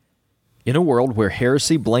In a world where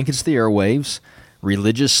heresy blankets the airwaves,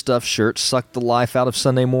 religious stuffed shirts suck the life out of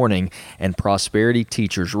Sunday morning, and prosperity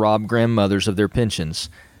teachers rob grandmothers of their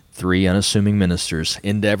pensions, three unassuming ministers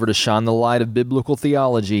endeavor to shine the light of biblical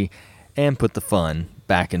theology and put the fun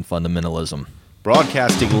back in fundamentalism.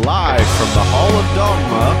 Broadcasting live from the Hall of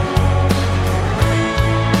Dogma.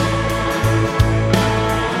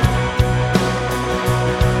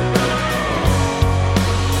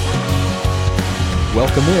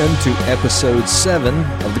 Welcome in to episode 7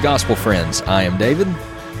 of the Gospel Friends. I am David.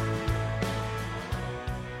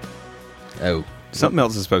 Oh. Something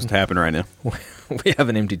else is supposed to happen right now. We have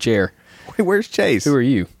an empty chair. Wait, where's Chase? Who are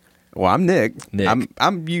you? Well, I'm Nick. Nick.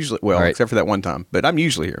 I'm usually, well, All right. except for that one time, but I'm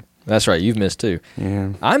usually here. That's right, you've missed too.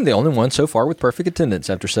 Yeah. I'm the only one so far with perfect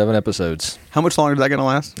attendance after 7 episodes. How much longer is that going to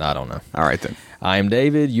last? I don't know. All right, then. I am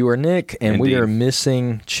David, you are Nick, and we Indeed. are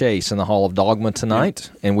missing Chase in the Hall of Dogma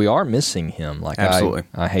tonight, and we are missing him. Like Absolutely.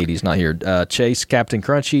 I hate he's not here. Chase, Captain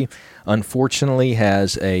Crunchy, unfortunately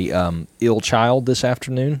has a ill child this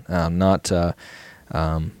afternoon. Not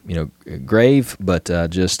grave, but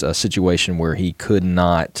just a situation where he could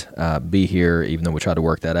not be here, even though we tried to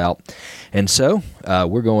work that out. And so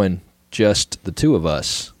we're going just the two of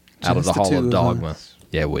us out of the Just the Hall two of of Dogma. us.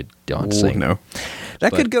 Yeah, we don't Oh, sing. no.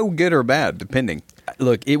 That But- could go good or bad, depending.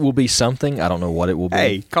 Look, it will be something. I don't know what it will be.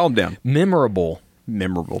 Hey, calm down. Memorable.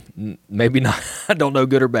 Memorable. Maybe not. I don't know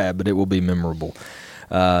good or bad, but it will be memorable.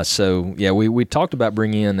 We talked about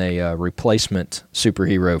bringing in a replacement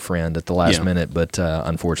superhero friend at the last minute, but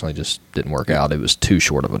unfortunately just didn't work out. It was too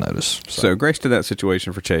short of a notice. So grace to that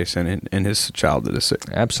situation for Chase and his child that is sick.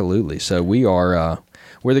 Absolutely. So we are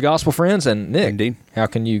we're the Gospel Friends, and Nick, Indeed. how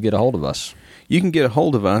can you get a hold of us? You can get a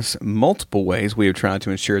hold of us multiple ways. We have tried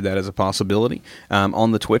to ensure that as a possibility.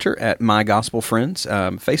 On the Twitter at My Gospel Friends.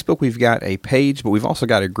 Facebook, we've got a page, but we've also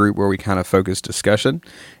got a group where we kind of focus discussion.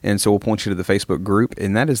 And so we'll point you to the Facebook group,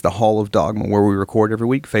 and that is the Hall of Dogma, where we record every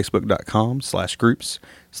week,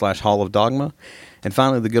 facebook.com/groups/Hall of Dogma. And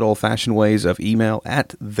finally, the good old-fashioned ways of email at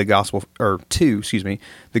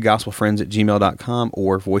thegospelfriends@gmail.com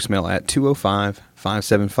or voicemail at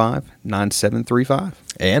 205-575-9735.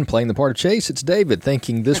 And playing the part of Chase, it's David,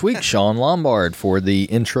 thanking this week Sean Lombard for the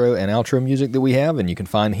intro and outro music that we have. And you can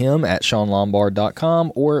find him at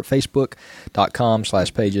SeanLombard.com or at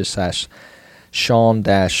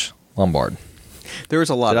Facebook.com/pages/Sean-Lombard. There was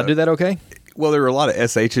a lot Did I do that okay? Well, there were a lot of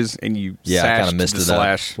SHs, and you Yeah, I kind of sashed missed the it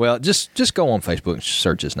slash. up. Well, just go on Facebook and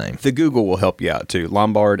search his name. The Google will help you out, too.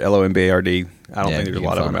 Lombard, Lombard. I don't Yeah, think there's a you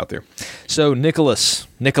lot can of them find out there. So,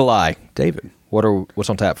 Nikolai, David. what's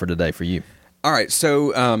on tap for today for you? All right,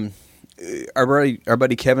 so our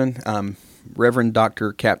buddy Kevin, Reverend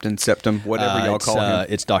Dr. Captain Septum, whatever y'all call him.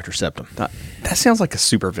 It's Dr. Septum. That sounds like a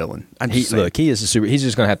supervillain. He is a super. He's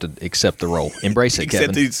just going to have to accept the role, embrace it, Except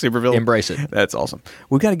Kevin. he's supervillain. Embrace it. That's awesome.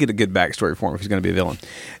 We've got to get a good backstory for him if he's going to be a villain.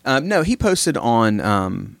 No, he posted on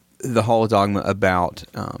the Hall of Dogma about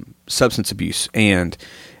substance abuse and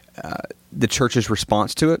the church's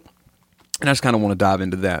response to it. And I just kind of want to dive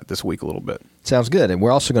into that this week a little bit. Sounds good. And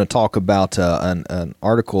we're also going to talk about an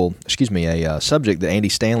article, a subject that Andy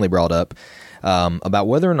Stanley brought up about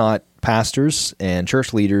whether or not pastors and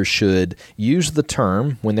church leaders should use the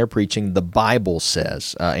term when they're preaching, the Bible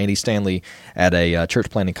says. Andy Stanley at a church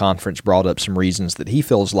planting conference brought up some reasons that he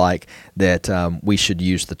feels like that we should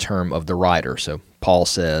use the term of the writer. So Paul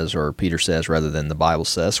says or Peter says rather than the Bible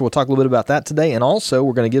says. So we'll talk a little bit about that today. And also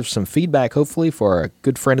we're going to give some feedback, hopefully, for a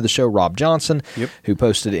good friend of the show, Rob Johnson, who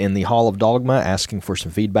posted in the Hall of Dogma asking for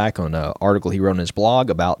some feedback on an article he wrote on his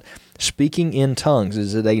blog about speaking in tongues.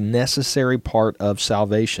 Is it a necessary part of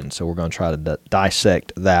salvation? So we're going to try to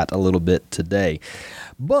dissect that a little bit today.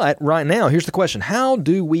 But right now, here's the question. How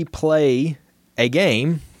do we play a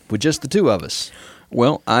game with just the two of us?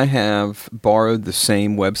 Well, I have borrowed the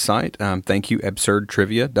same website. Thank you,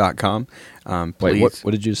 absurdtrivia.com. Wait,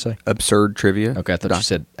 what did you say? Absurdtrivia. Okay, I thought you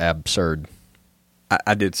said absurd.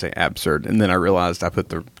 I did say absurd, and then I realized I put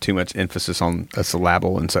too much emphasis on a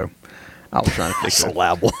syllable, and so I was trying to fix it.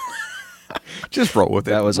 Syllable. Just roll with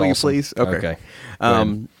it. That was Will you awesome. please? Okay.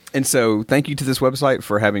 And so thank you to this website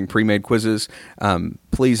for having pre-made quizzes.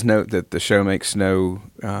 Please note that the show makes no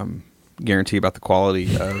guarantee about the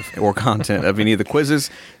quality of or content of any of the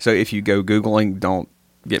quizzes. So if you go Googling, don't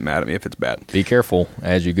get mad at me if it's bad. Be careful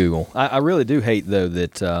as you Google. I really do hate, though,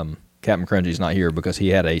 that Captain Crunchy's not here because he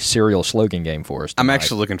had a serial slogan game for us tonight. I'm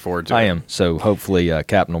actually looking forward to it. I am. So hopefully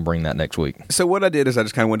Captain will bring that next week. So what I did is I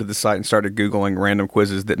just kind of went to the site and started Googling random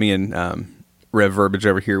quizzes that me and Rev Verbiage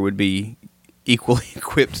over here would be equally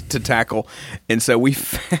equipped to tackle. And so we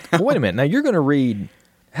found... Well, wait a minute. Now, you're going to read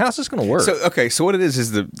How's this going to work? So what it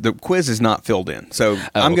is the quiz is not filled in. So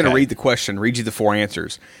I'm going to read the question, read you the 4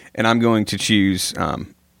 answers, and I'm going to choose,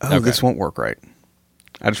 this won't work right.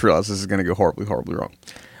 I just realized this is going to go horribly, horribly wrong.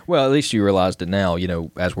 Well, at least you realized it now,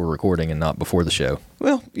 as we're recording and not before the show.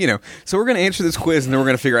 Well, so we're going to answer this quiz, and then we're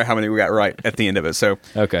going to figure out how many we got right at the end of it. So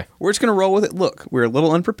okay, we're just going to roll with it. Look, we're a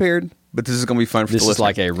little unprepared, but this is going to be fun for the listeners. This is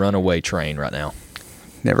like a runaway train right now.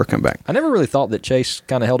 Never come back. I never really thought that Chase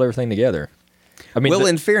kind of held everything together. I mean,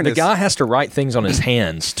 in fairness, the guy has to write things on his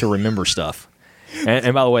hands to remember stuff.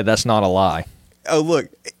 And by the way, that's not a lie. Oh, look.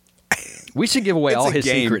 We should give away all his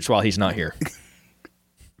secrets while he's not here.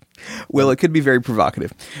 Well, it could be very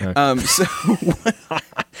provocative. Okay.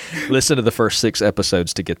 Listen to the first 6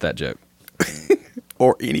 episodes to get that joke.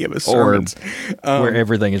 Or any of his sermons. Where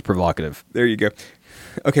everything is provocative. There you go.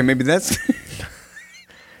 Okay, maybe that's...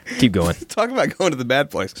 Keep going. Talk about going to the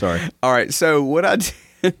bad place. Sorry. All right, so what I did...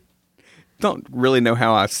 Don't really know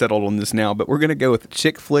how I settled on this now, but we're going to go with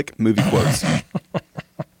chick flick movie quotes.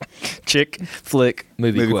 Chick flick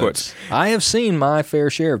movie quotes. I have seen my fair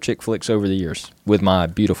share of chick flicks over the years with my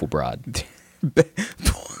beautiful bride,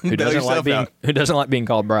 who doesn't like being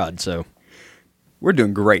called bride. So we're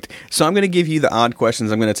doing great. So I'm going to give you the odd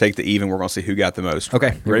questions. I'm going to take the even. We're going to see who got the most.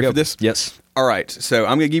 Okay, ready for this? Yes. All right. So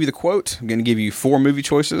I'm going to give you the quote. I'm going to give you 4 movie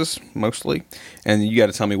choices mostly, and you got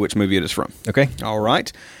to tell me which movie it is from. Okay. All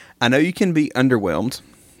right. I know you can be underwhelmed,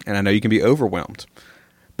 and I know you can be overwhelmed,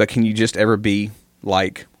 but can you just ever be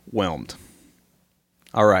like whelmed?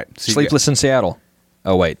 All right. So Sleepless in Seattle.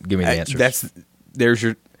 Oh, wait. Give me the answers. There's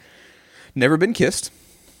your Never Been Kissed.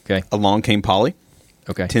 Okay. Along Came Polly.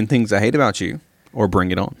 Okay. 10 Things I Hate About You, or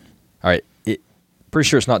Bring It On. All right. Pretty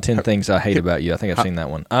sure it's not 10 Things I Hate About You. I think I've seen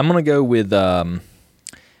that one. I'm going to go with Along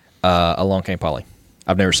Came Polly.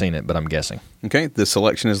 I've never seen it, but I'm guessing. Okay. The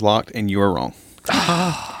selection is locked, and you are wrong.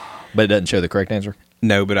 But it doesn't show the correct answer?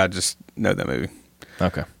 No, but I just know that movie.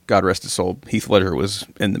 Okay. God rest his soul. Heath Ledger was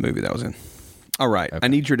in the movie that was in. All right. Okay. I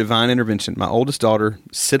need your divine intervention. My oldest daughter,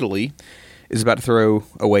 Sidley, is about to throw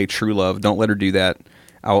away true love. Don't let her do that.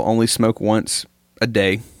 I will only smoke once a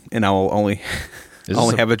day, and I will only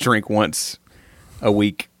have a drink once a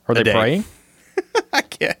week. Are they praying? I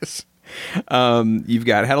guess. You've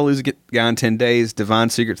got How to Lose a Guy in 10 Days, Divine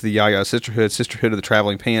Secret to the Yaya Sisterhood, Sisterhood of the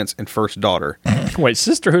Traveling Pants, and First Daughter. Wait,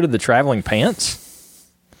 Sisterhood of the Traveling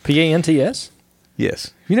Pants? P-A-N-T-S?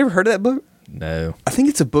 Yes. You never heard of that book? No. I think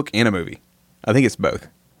it's a book and a movie. I think it's both.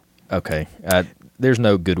 Okay. There's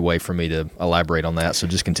no good way for me to elaborate on that, so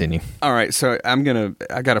just continue. All right, so I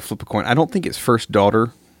got to flip a coin. I don't think it's First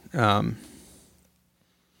Daughter. I'll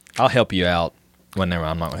help you out. Well, never,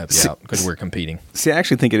 I'm not going to help you out because we're competing. See, I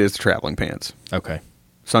actually think it is the Traveling Pants. Okay.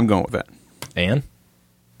 So I'm going with that. And?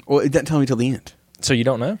 Well, it doesn't tell me till the end. So you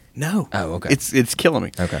don't know? No. Oh, okay. It's killing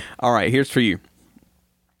me. Okay. All right, here's for you.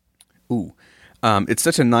 Ooh. It's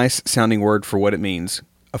such a nice sounding word for what it means,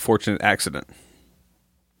 a fortunate accident.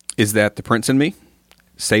 Is that The Prince and Me,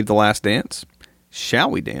 Save the Last Dance,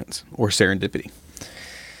 Shall We Dance, or Serendipity?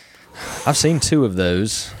 I've seen 2 of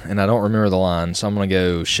those, and I don't remember the line, so I'm going to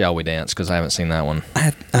go Shall We Dance because I haven't seen that one.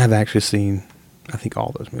 I've actually seen, I think,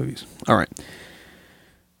 all those movies. All right.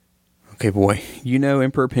 Okay, boy. You know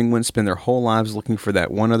Emperor penguins spend their whole lives looking for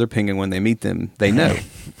that one other penguin. When they meet them, they know,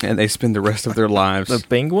 and they spend the rest of their lives... The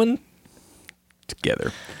penguin?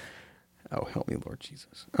 Together. Oh, help me, Lord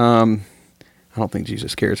Jesus. I don't think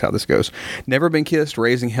Jesus cares how this goes. Never Been Kissed,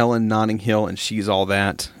 Raising Helen, Notting Hill, and She's All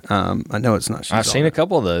That. I know it's not She's I've seen a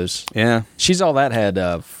couple of those. Yeah. She's All That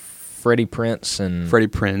had Freddie Prinze and... Freddie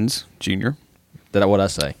Prinze Jr. What did I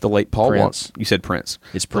say? The late Paul Prince. Walker. You said Prince.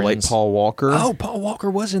 It's the late Paul Walker. Oh, Paul Walker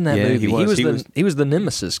was in that yeah, movie. He was the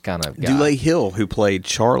nemesis kind of guy. Dule Hill, who played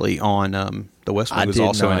Charlie on The West Wing, was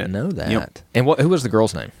also in it. I did not know that. Yep. And who was the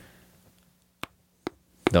girl's name?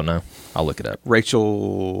 Don't know. I'll look it up.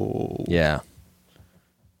 Rachel. Yeah.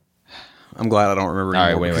 I'm glad I don't remember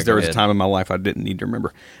anymore because there was a time in my life I didn't need to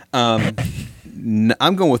remember. I'm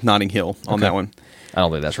going with Notting Hill on that one. I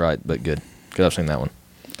don't think that's right, but good because I've seen that one.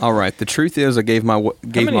 All right. The truth is, I gave my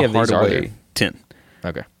heart away. 10.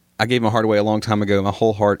 Okay. I gave my heart away a long time ago, my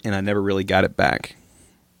whole heart, and I never really got it back.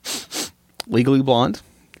 Legally Blonde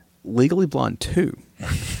 2.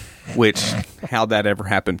 Which, how'd that ever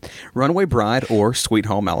happen? Runaway Bride or Sweet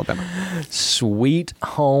Home Alabama? Sweet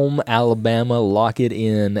Home Alabama, lock it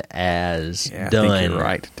in as done. I think you're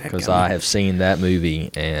right. Because I have seen that movie,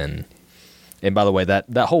 and by the way,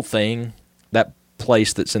 that whole thing, that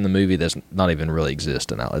place that's in the movie does not even really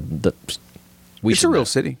exist. And it's a real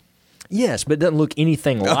city. Yes, but it doesn't look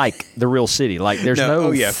anything like the real city. Like there's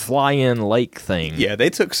no fly-in lake thing. Yeah, they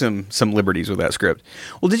took some liberties with that script.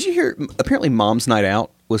 Well, did you hear? Apparently, Mom's Night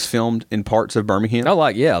Out was filmed in parts of Birmingham. Oh,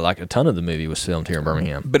 like a ton of the movie was filmed here in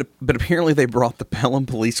Birmingham. But apparently, they brought the Pelham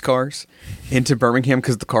police cars into Birmingham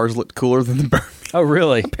because the cars looked cooler than the Birmingham. Oh,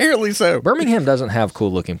 really? Apparently so. Birmingham doesn't have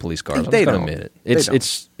cool-looking police cars. I'm just going to admit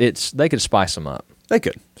it. It's they could spice them up. They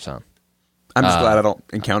could. So. I'm just glad I don't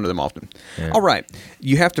encounter them often. Yeah. All right.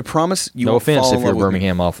 You have to promise you won't fall in love with me. No offense if you're a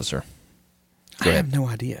Birmingham officer. I have no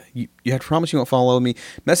idea. You have to promise you won't follow me.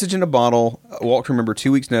 Message in a bottle. Walk to remember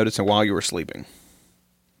 2 weeks' notice and while you were sleeping.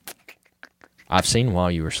 I've seen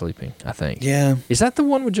While You Were Sleeping, I think. Yeah. Is that the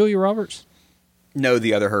one with Julia Roberts? No,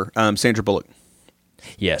 the other her. Sandra Bullock.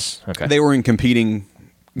 Yes. Okay. They were in competing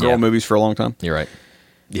girl movies for a long time. You're right.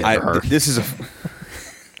 Yeah, for her. This is a...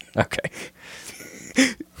 Okay.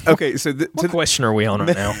 Okay, so... What question are we on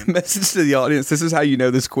right now? Message to the audience. This is how you know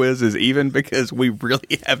this quiz is even because we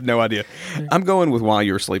really have no idea. I'm going with While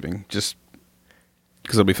You Were Sleeping, just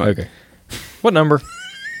because it'll be fun. Okay. What number?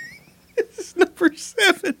 It's number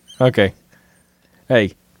 7. Okay.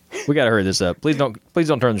 Hey, we got to hurry this up. Please don't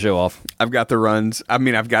turn the show off. I've got the runs. I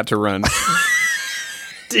mean, I've got to run.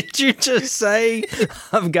 Did you just say,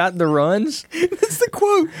 I've got the runs? That's the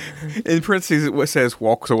quote. In parentheses, it says,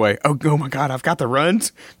 walks away. Oh my God, I've got the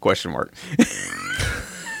runs? Question mark.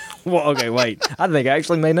 Well, okay, wait. I think I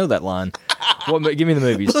actually may know that line. Give me the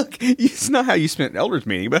movies. Look, it's not how you spent an elders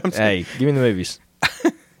meeting, but I'm saying. Hey, give me the movies.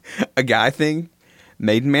 A Guy Thing,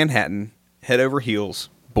 Made in Manhattan, Head Over Heels,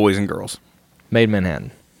 Boys and Girls. Made in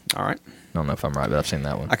Manhattan. All right. I don't know if I'm right, but I've seen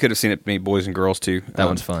that one. I could have seen it be Boys and Girls, too. That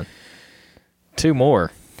one's fun. 2 more.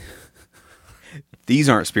 These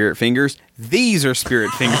aren't spirit fingers. These are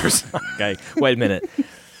spirit fingers. Okay, wait a minute.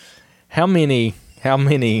 How many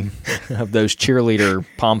of those cheerleader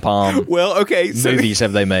pom-pom movies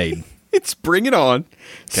have they made? It's Bring It On,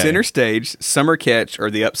 Center Stage, Summer Catch, or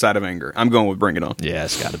The Upside of Anger. I'm going with Bring It On. Yeah,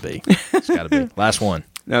 it's got to be. It's got to be. Last one.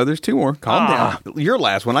 No, there's 2 more. Calm down. Your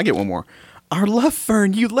last one. I get 1 more. Our love,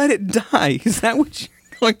 Fern, you let it die. Is that what you're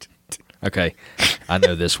going to do? Okay, I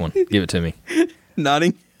know this one. Give it to me.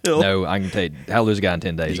 Notting Hill. No, I can tell you. How to Lose a Guy in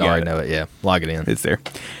 10 Days. I already know it. Yeah, log it in. It's there.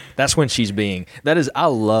 That's when she's being. I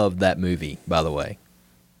love that movie. By the way,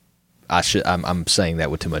 I'm saying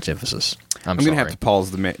that with too much emphasis. I'm going to have to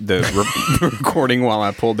pause the recording while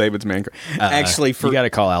I pull David's man card. Actually, you got to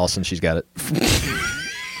call Allison. She's got it.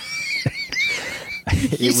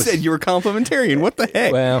 You said you were complimentarian. What the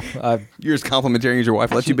heck? Well, you're as complimentarian as your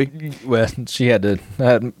wife let you be. Well, she had to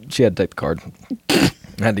take the card. I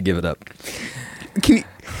had to give it up.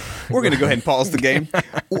 We're going to go ahead and pause the game.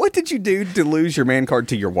 What did you do to lose your man card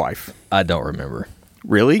to your wife? I don't remember.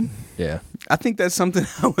 Really? Yeah. I think that's something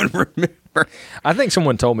I would remember. I think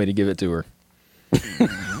someone told me to give it to her.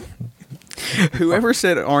 Whoever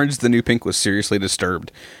said Orange the New Pink was seriously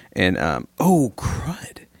disturbed. And,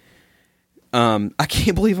 crud. I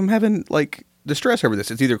can't believe I'm having, distress over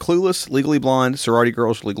this. It's either Clueless, Legally Blonde, Sorority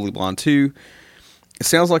Girls, Legally Blonde 2. It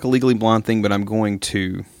sounds like a Legally Blonde thing, but I'm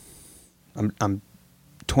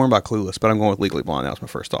torn by Clueless, but I'm going with Legally Blonde. That was my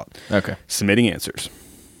first thought. Okay. Submitting answers.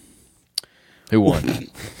 Who won?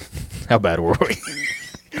 How bad were we?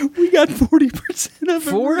 We got 40% of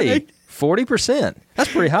it 40? right. 40%?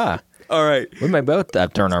 That's pretty high. All right. We may both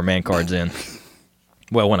turn our man cards in.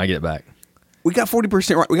 Well, when I get it back. We got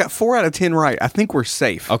 40% right. We got 4 out of 10 right. I think we're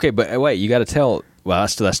safe. Okay, but wait, you got to tell. Well,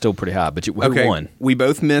 that's still pretty high. But who won? We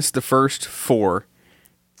both missed the first 4.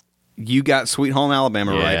 You got Sweet Home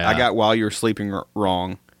Alabama right. I got While You Were Sleeping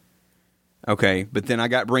wrong. Okay, but then I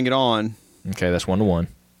got Bring It On. Okay, that's 1-1.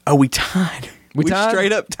 Oh, we tied. We tied?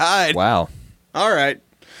 Straight up tied. Wow. All right.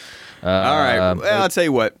 All right. Well, I'll tell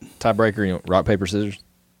you what. Tiebreaker, rock, paper, scissors?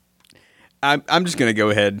 I'm just going to go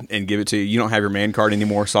ahead and give it to you. You don't have your man card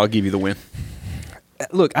anymore, so I'll give you the win.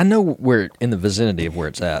 Look, I know we're in the vicinity of where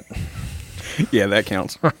it's at. Yeah, that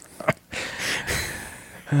counts. All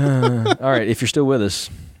right, if you're still with us,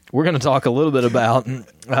 we're going to talk a little bit about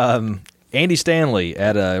Andy Stanley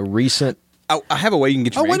at a recent... I have a way you can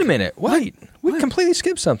get your wait a minute. Wait. We completely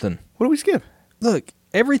skipped something. What did we skip? Look,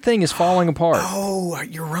 everything is falling apart. Oh,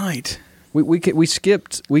 you're right. We completely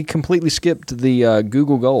skipped the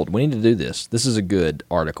Google Gold. We need to do this. This is a good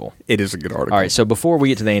article. It is a good article. All right, so before we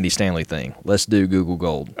get to the Andy Stanley thing, let's do Google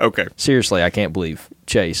Gold. Okay. Seriously, I can't believe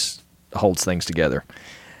Chase holds things together.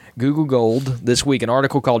 Google Gold, this week, an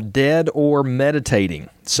article called Dead or Meditating.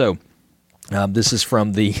 So, this is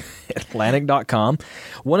from the Atlantic.com.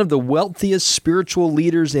 One of the wealthiest spiritual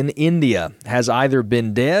leaders in India has either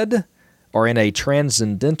been dead or in a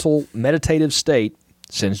transcendental meditative state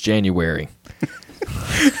since January.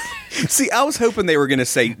 See, I was hoping they were going to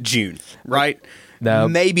say June, right? No.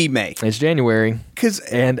 Maybe May. It's January.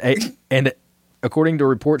 And according to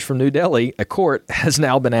reports from New Delhi, a court has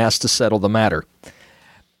now been asked to settle the matter.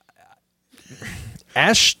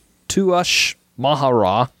 Ashutosh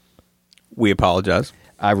Mahara, We apologize.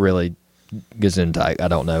 Gesundheit, I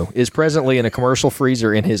don't know, is presently in a commercial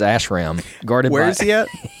freezer in his ashram. Guarded Where is he at?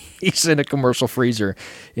 He's in a commercial freezer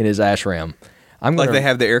in his ashram. Like they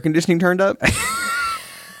have the air conditioning turned up?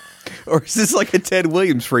 Or is this like a Ted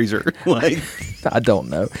Williams freezer? Like, I don't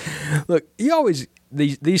know. Look, you always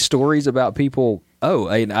these stories about people. Oh,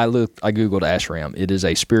 I googled ashram. It is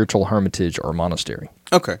a spiritual hermitage or monastery.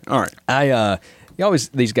 okay, all right. You always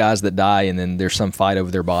these guys that die and then there's some fight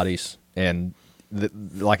over their bodies and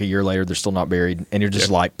like a year later they're still not buried and you're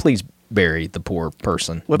just like, please bury the poor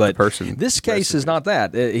person. Let the but person this case is not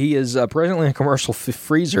that. He is presently in a commercial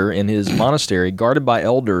freezer in his monastery, guarded by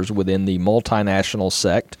elders within the multinational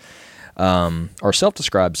sect, or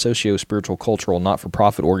self-described socio-spiritual cultural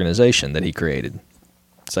not-for-profit organization that he created.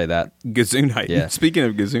 Say that. Gesundheit. Yeah. Speaking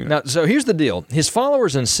of Gesundheit. Now, so here's the deal. His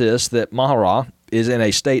followers insist that Mahara is in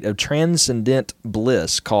a state of transcendent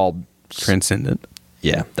bliss called... Transcendent.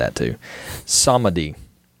 Yeah, that too. Samadhi.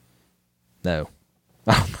 No.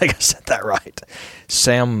 I don't think I said that right.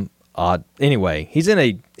 Anyway, he's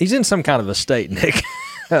in some kind of a state, Nick.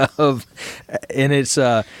 And it's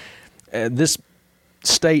this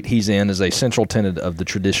state he's in is a central tenet of the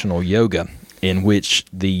traditional yoga, in which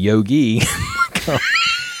the yogi.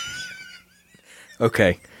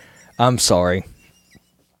 Okay, I'm sorry.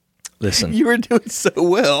 Listen, You were doing so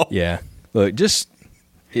well. yeah. Look,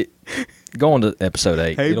 go on to episode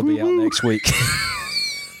 8. Hey, It'll be out boo-boo. next week.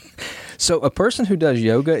 So a person who does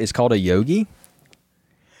yoga is called a yogi?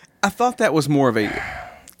 I thought that was more of a...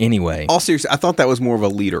 Anyway. All seriously, I thought that was more of a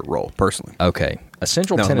leader role, personally. Okay. A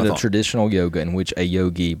central No, tenet my of fault. traditional yoga in which a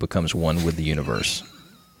yogi becomes one with the universe.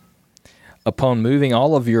 Upon moving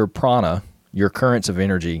all of your prana, your currents of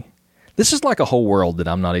energy, this is like a whole world that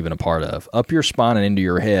I'm not even a part of, up your spine and into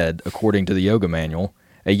your head, according to the yoga manual,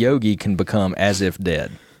 a yogi can become as if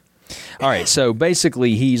dead. All right, so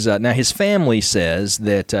basically he's now his family says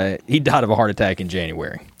that he died of a heart attack in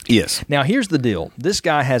January. Yes. Now, here's the deal. This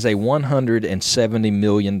guy has a $170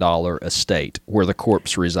 million estate where the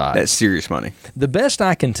corpse resides. That's serious money. The best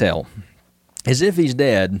I can tell is if he's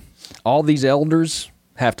dead, all these elders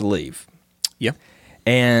have to leave Yeah.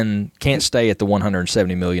 and can't stay at the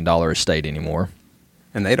 $170 million estate anymore.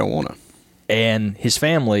 And they don't want to. And his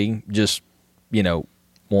family just,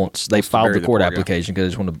 wants to filed bury the the court poor guy. application because they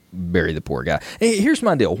just want to bury the poor guy. Hey, here's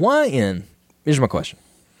my deal. Here's my question.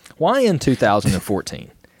 Why in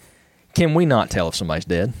 2014 can we not tell if somebody's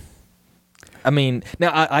dead? I mean,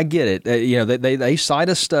 now I get it. They cite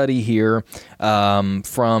a study here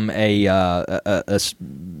from a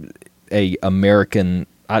American.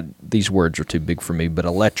 These words are too big for me, but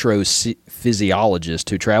electrophysiologist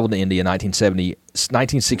who traveled to India in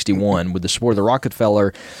 1961 with the support of the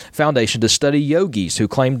Rockefeller Foundation to study yogis who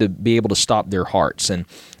claimed to be able to stop their hearts, and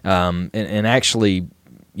actually,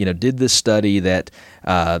 did this study that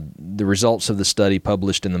the results of the study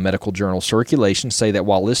published in the medical journal Circulation say that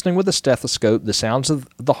while listening with a stethoscope, the sounds of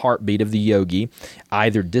the heartbeat of the yogi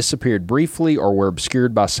either disappeared briefly or were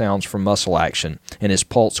obscured by sounds from muscle action, and his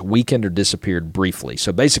pulse weakened or disappeared briefly.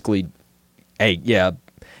 So basically,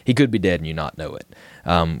 he could be dead and you not know it,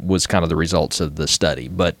 was kind of the results of the study.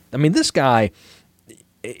 But, I mean, this guy,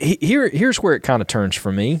 here's where it kind of turns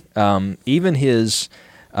for me.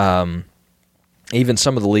 Even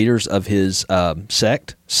some of the leaders of his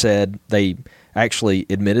sect said they actually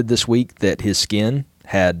admitted this week that his skin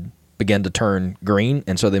had begun to turn green,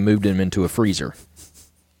 and so they moved him into a freezer.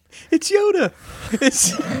 It's Yoda.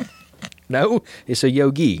 No, it's a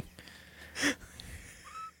yogi.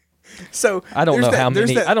 So I don't know how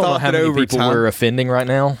many. I don't know how many people we're offending right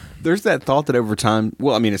now. There's that thought that over time.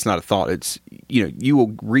 Well, I mean, it's not a thought. It's you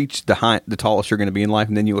will reach the tallest you're going to be in life,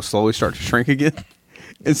 and then you will slowly start to shrink again.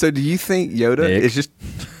 And so, do you think Yoda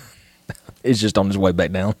is just on his way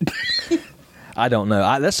back down? I don't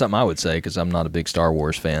know. That's something I would say because I'm not a big Star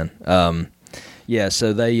Wars fan. Yeah,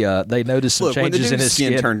 so they noticed some changes in his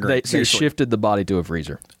skin. Turned green, They shifted the body to a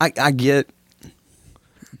freezer. I get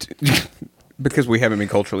because we haven't been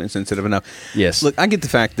culturally insensitive enough. Yes. Look, I get the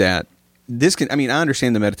fact that this can. I mean, I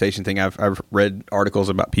understand the meditation thing. I've read articles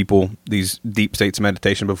about people these deep states of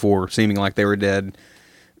meditation before, seeming like they were dead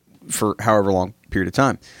for however long period of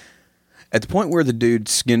time. At the point where the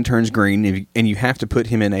dude's skin turns green, and you have to put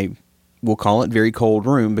him in a, we'll call it very cold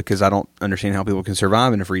room, because I don't understand how people can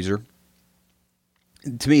survive in a freezer.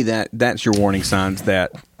 To me, that's your warning signs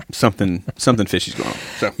that something fishy's going on.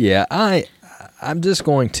 So yeah, I'm just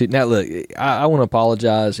going to now. Look, I want to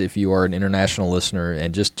apologize if you are an international listener,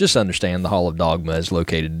 and just understand the Hall of Dogma is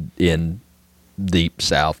located in deep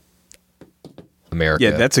South America.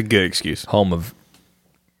 Yeah, that's a good excuse. Home of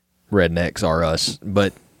rednecks are us.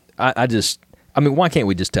 But I mean, why can't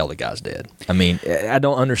we just tell the guy's dead? I mean, I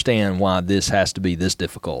don't understand why this has to be this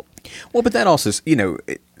difficult. Well, but that also,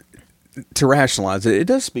 to rationalize it, it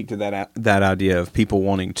does speak to that idea of people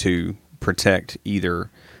wanting to protect either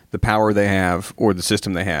the power they have or the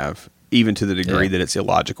system they have, even to the degree that it's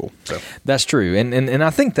illogical. So that's true, and I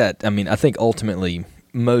think that I think ultimately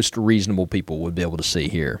most reasonable people would be able to see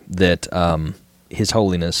here that His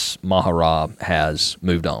Holiness Maharaj has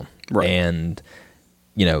moved on, right. And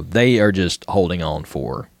they are just holding on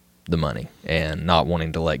for the money and not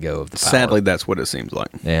wanting to let go of the power. Sadly, that's what it seems like.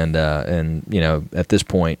 And at this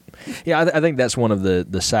point, I think that's one of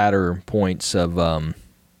the sadder points of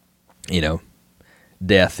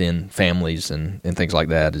death in families and things like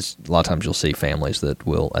that. Is a lot of times you'll see families that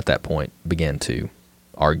will at that point begin to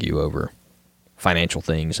argue over financial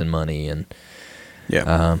things and money and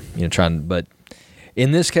trying. But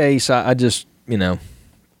in this case, I just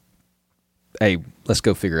hey, let's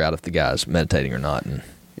go figure out if the guy's meditating or not. And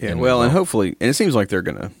hopefully, and it seems like they're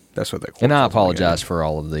gonna. That's what they. And I apologize for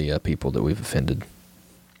all of the people that we've offended.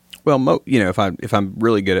 Well, if I'm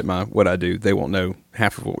really good at what I do, they won't know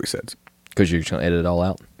half of what we said. Because you're just going to edit it all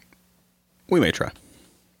out? We may try.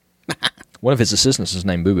 What if his assistant is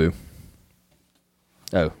named Boo Boo?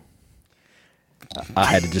 Oh. I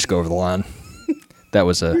had to just go over the line. That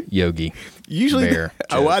was a Yogi Bear.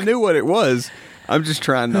 I knew what it was. I'm just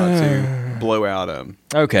trying not to blow out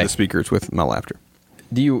the speakers with my laughter.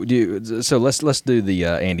 So let's do the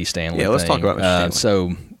Andy Stanley thing. Let's talk about Mr. Stanley.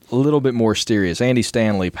 So a little bit more serious. Andy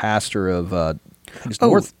Stanley, pastor of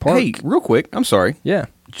North Park. Hey, real quick. I'm sorry. Yeah.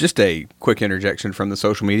 Just a quick interjection from the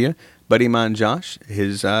social media. Buddy of mine, Josh,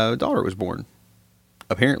 his daughter was born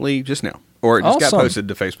apparently just now. Or it just got posted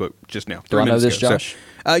to Facebook just now. Do I know this Josh?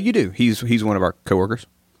 So, you do. He's one of our coworkers.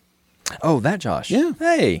 Oh, that Josh. Yeah.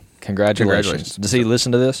 Hey, congratulations. Does he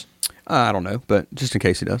listen to this? I don't know, but just in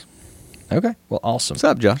case he does. Okay. Well, awesome. What's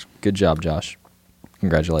up, Josh? Good job, Josh.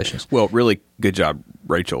 Congratulations. Well, really good job,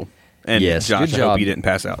 Rachel. And yes, Josh, good job. I hope you didn't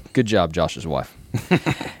pass out. Good job, Josh's wife.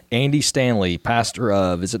 Andy Stanley, pastor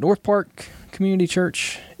of, is it North Park Community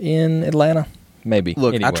Church in Atlanta? Maybe.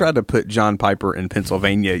 Look, anyway. I tried to put John Piper in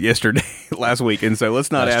Pennsylvania last week, and so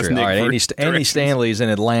let's not ask true. Nick. All right, for Andy Stanley's in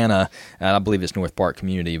Atlanta, and I believe it's North Park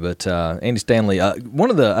Community. But Andy Stanley, one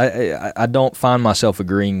of the I don't find myself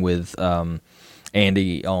agreeing with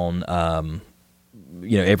Andy on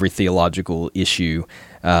every theological issue.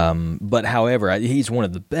 But however, he's one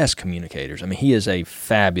of the best communicators. I mean, he is a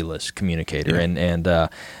fabulous communicator, and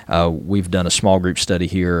we've done a small group study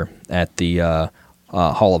here at the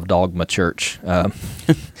Hall of Dogma Church. That's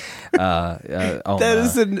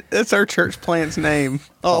our church plant's name.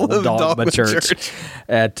 Hall of Dogma Church.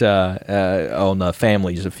 On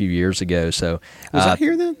Families a few years ago. So was I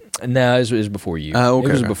here then? No, it was before you. Oh, okay.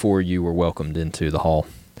 It was before you were welcomed into the hall.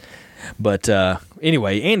 But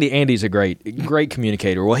anyway, Andy's a great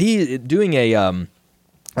communicator. Well, he doing a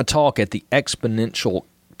talk at the Exponential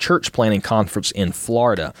Church Planning Conference in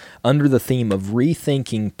Florida under the theme of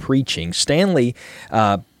rethinking preaching. Stanley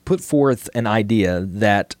put forth an idea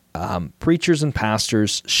that preachers and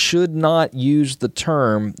pastors should not use the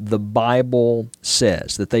term "the Bible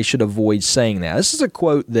says," that they should avoid saying that. This is a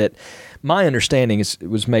quote that my understanding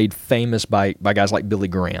was made famous by guys like Billy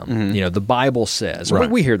Graham. Mm-hmm. The Bible says. Right.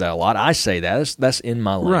 We hear that a lot. I say that. That's in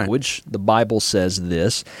my language. Right. The Bible says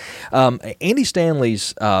this. Andy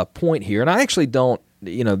Stanley's point here, and I actually don't,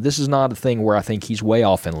 this is not a thing where I think he's way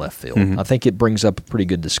off in left field. Mm-hmm. I think it brings up a pretty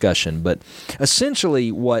good discussion. But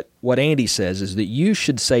essentially what Andy says is that you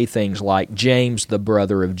should say things like James, the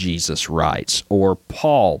brother of Jesus, writes, or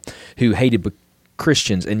Paul, who hated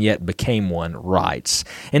Christians and yet became one, writes.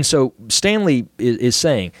 And so Stanley is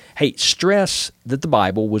saying, hey, stress that the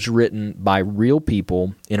Bible was written by real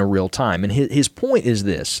people in a real time. And his point is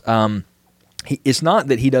this. It's not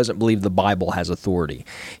that he doesn't believe the Bible has authority.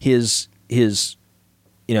 His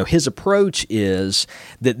approach is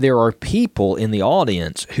that there are people in the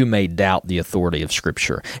audience who may doubt the authority of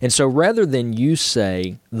Scripture. And so rather than you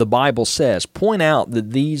say, the Bible says, point out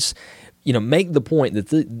that these, make the point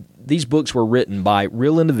that these books were written by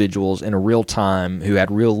real individuals in a real time who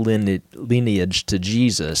had real lineage to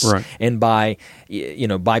Jesus. Right. And by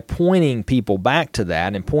pointing people back to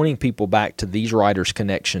that and pointing people back to these writers'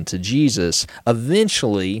 connection to Jesus,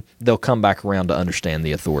 eventually they'll come back around to understand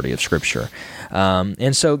the authority of Scripture.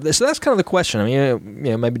 And so that's kind of the question. I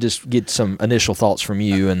mean, maybe just get some initial thoughts from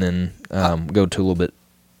you and then go to a little bit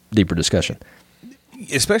deeper discussion.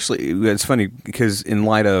 Especially, it's funny because in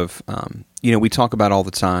light of, we talk about all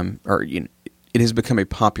the time, or it has become a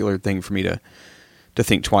popular thing for me to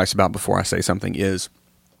think twice about before I say something is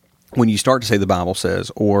when you start to say the Bible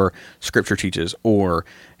says, or Scripture teaches, or,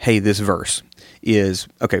 hey, this verse is,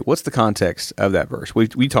 okay, what's the context of that verse? We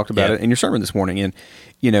talked about it in your sermon this morning, and,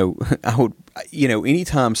 I would,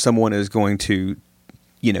 anytime someone is going to,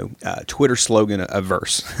 Twitter slogan a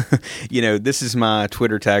verse. This is my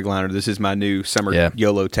Twitter tagline, or this is my new summer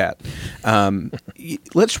YOLO tat.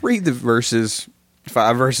 Let's read the verses,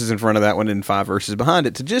 5 verses in front of that one and 5 verses behind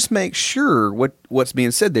it, to just make sure what's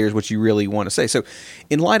being said there is what you really want to say. So,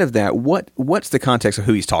 in light of that, what's the context of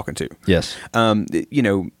who he's talking to? Yes.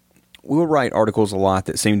 We'll write articles a lot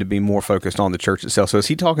that seem to be more focused on the church itself. So is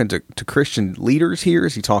he talking to Christian leaders here?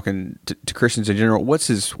 Is he talking to Christians in general? What's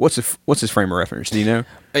his frame of reference? Do you know?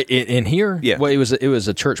 In here? Yeah. Well, it was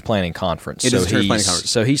a church planting conference. It is a church planting conference.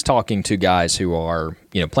 So he's talking to guys who are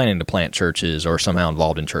planning to plant churches or somehow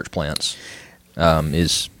involved in church plants.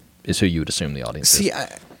 Is who you would assume the audience is.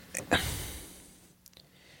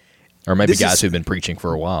 Or maybe guys who've been preaching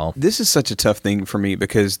for a while. This is such a tough thing for me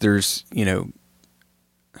because there's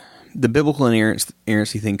the biblical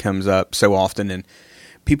inerrancy thing comes up so often, and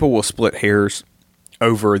people will split hairs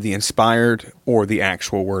over the inspired or the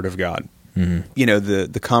actual Word of God. Mm-hmm.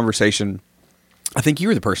 The conversation. I think you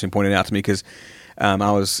were the person who pointed out to me because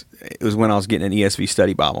it was when I was getting an ESV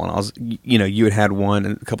study Bible, and I was, you had one,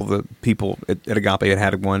 and a couple of the people at Agape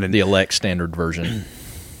had one, and the Elect Standard Version.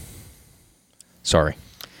 Sorry,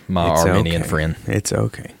 my Arminian friend. It's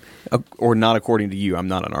okay. Or not according to you. I'm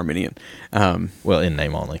not an Arminian. Well, in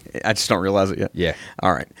name only. I just don't realize it yet. Yeah.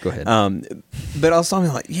 All right. Go ahead. But I was talking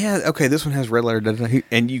like, okay, this one has red letter,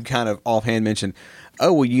 and you kind of offhand mentioned,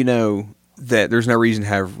 oh, well, that there's no reason to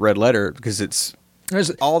have red letter because it's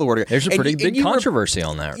all the word. There's a pretty big controversy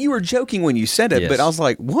on that. You were joking when you said it, yes. but I was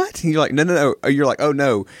like, what? And you're like, no. You're like, oh,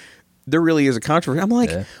 no. There really is a controversy. I'm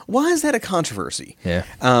like, why is that a controversy? Yeah.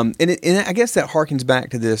 And I guess that harkens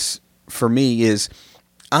back to this for me is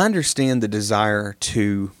I understand the desire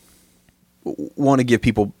to want to give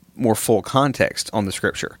people more full context on the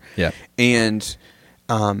Scripture. Yeah. And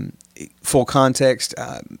full context,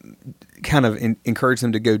 kind of encourage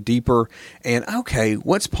them to go deeper. And, okay,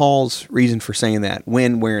 what's Paul's reason for saying that?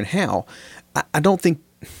 When, where, and how? I don't think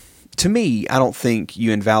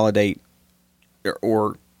you invalidate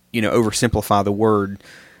or oversimplify the word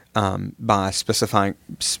by specifying.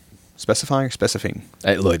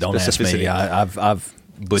 Hey, look, don't ask me. I've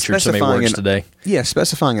butchered so many words today. Yeah,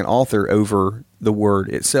 specifying an author over the word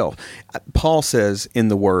itself. Paul says in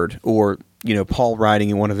the word, or Paul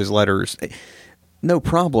writing in one of his letters, no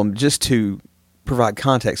problem, just to provide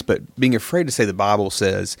context. But being afraid to say the Bible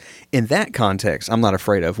says, in that context, I'm not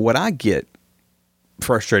afraid of. What I get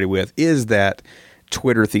frustrated with is that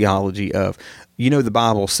Twitter theology of, the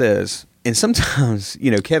Bible says, and sometimes,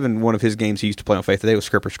 Kevin, one of his games he used to play on Faith Today was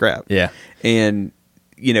Script or Scrap. Yeah. And,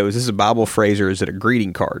 is this a Bible phrase or is it a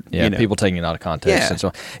greeting card? Yeah, people taking it out of context. Yeah. And so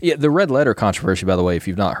on. Yeah, the red letter controversy, by the way, if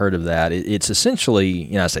you've not heard of that, it's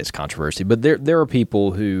essentially, I say it's controversy, but there are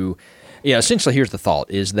people who, essentially here's the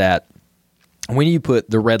thought, is that when you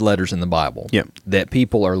put the red letters in the Bible, that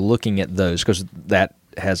people are looking at those, because that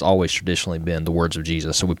has always traditionally been the words of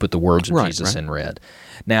Jesus, so we put the words of Jesus in red.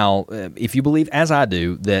 Now, if you believe, as I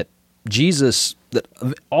do, that Jesus, that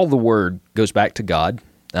all the Word goes back to God,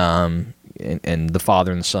 and the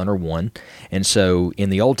Father and the Son are one. And so in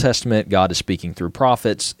the Old Testament, God is speaking through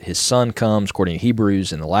prophets. His Son comes, according to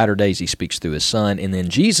Hebrews. In the latter days, he speaks through his Son. And then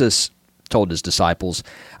Jesus told his disciples,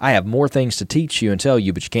 I have more things to teach you and tell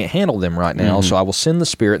you, but you can't handle them right now. So I will send the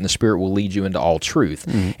Spirit, and the Spirit will lead you into all truth.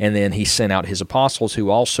 And then he sent out his apostles, who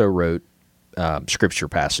also wrote Scripture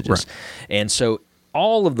passages. And so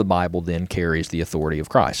all of the Bible then carries the authority of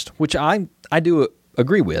Christ, which I do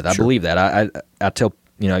agree with. I believe that. I tell,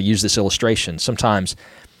 I use this illustration. Sometimes,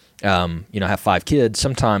 I have 5 kids.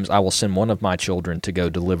 Sometimes I will send one of my children to go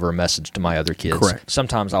deliver a message to my other kids. Correct.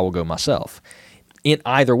 Sometimes I will go myself. In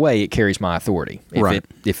either way, it carries my authority.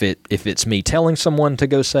 If it's me telling someone to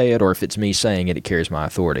go say it, or if it's me saying it, it carries my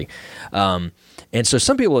authority. And so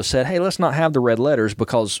some people have said, hey, let's not have the red letters,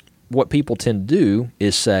 because what people tend to do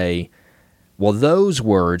is say, well, those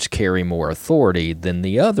words carry more authority than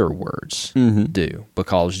the other words do,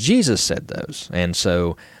 because Jesus said those. And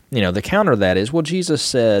so, the counter to that is, well, Jesus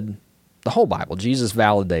said the whole Bible. Jesus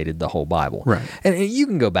validated the whole Bible. Right. And you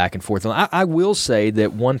can go back and forth. I will say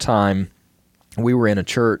that one time we were in a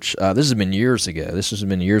church, this has been years ago. This has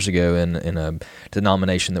been years ago in a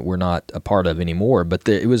denomination that we're not a part of anymore. But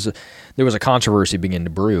there was a controversy beginning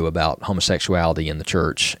to brew about homosexuality in the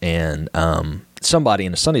church, and somebody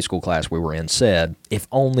in a Sunday school class we were in said, if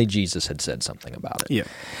only Jesus had said something about it. Yeah.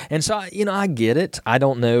 And so, I get it. I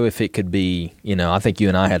don't know if it could be, I think you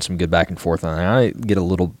and I had some good back and forth on that. I get a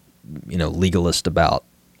little, legalist about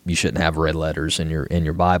you shouldn't have red letters in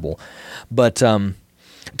your Bible. But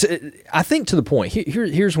I think to the point,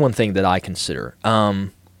 here's one thing that I consider.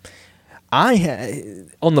 On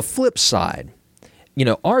the flip side,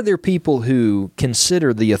 are there people who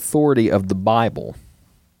consider the authority of the Bible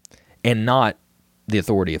and not the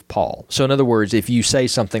authority of Paul? So in other words, if you say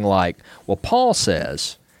something like, well, Paul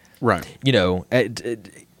says, right,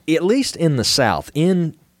 at least in the South,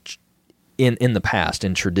 in the past,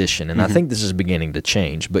 in tradition, and I think this is beginning to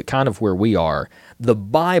change, but kind of where we are, the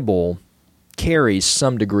Bible carries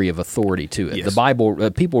some degree of authority to it. Yes. The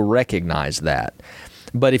Bible, people recognize that.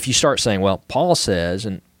 But if you start saying, well, Paul says,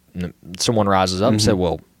 and someone rises up and said,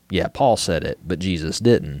 well, yeah, Paul said it, but Jesus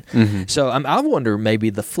didn't. So I wonder maybe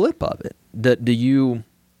the flip of it. Do you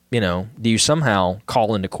somehow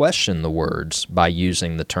call into question the words by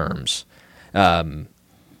using the terms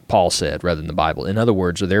Paul said rather than the Bible? In other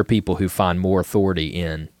words, are there people who find more authority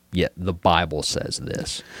in, yet the Bible says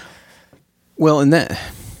this? Well, in that...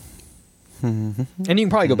 And you can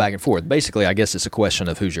probably go back and forth. Basically, I guess it's a question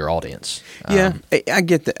of who's your audience. Yeah, I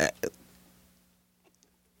get that.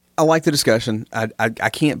 I like the discussion. I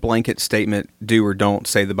can't blanket statement, do or don't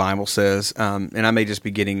say the Bible says. And I may just be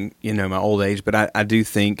getting, my old age, but I do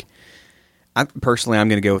think, personally, I'm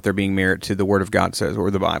going to go with there being merit to the Word of God says or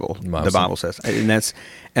the Bible. The Bible says.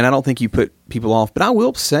 And I don't think you put people off. But I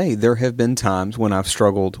will say there have been times when I've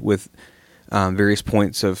struggled with various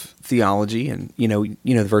points of theology, and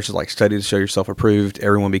the verses like study to show yourself approved,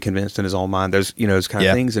 everyone be convinced in his own mind. Those those kind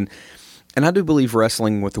of things, and I do believe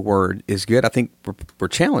wrestling with the word is good. I think we're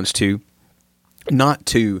challenged to not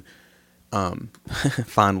to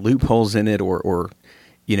find loopholes in it or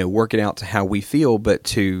work it out to how we feel, but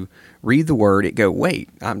to read the word. It go, wait,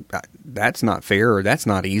 that's not fair, or that's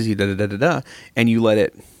not easy, and you let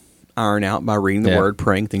it iron out by reading the word,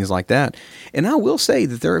 praying, things like that. And I will say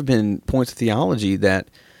that there have been points of theology that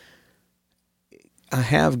I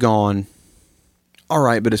have gone, all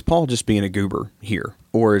right, but is Paul just being a goober here?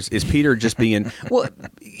 Or is Peter just being, well,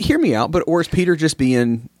 hear me out, or is Peter just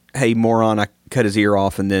being, hey, moron, I cut his ear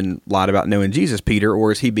off and then lied about knowing Jesus, Peter?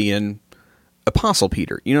 Or is he being Apostle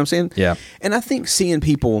Peter? You know what I'm saying? Yeah. And I think seeing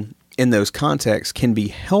people in those contexts can be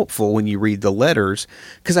helpful when you read the letters,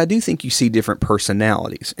 because I do think you see different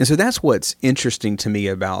personalities. And so that's what's interesting to me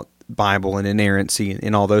about Bible and inerrancy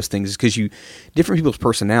and all those things, is because different people's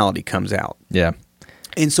personality comes out. Yeah.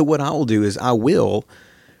 And so what I will do is I will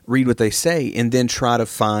read what they say and then try to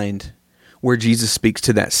find where Jesus speaks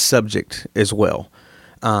to that subject as well.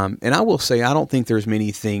 And I will say I don't think there's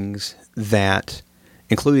many things that,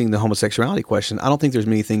 including the homosexuality question, I don't think there's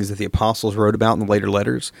many things that the apostles wrote about in the later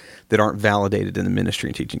letters that aren't validated in the ministry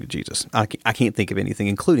and teaching of Jesus. I can't think of anything,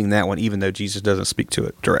 including that one, even though Jesus doesn't speak to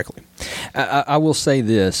it directly. I will say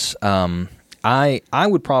this. I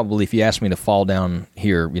would probably, if you asked me to fall down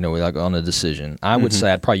here, like on a decision, I would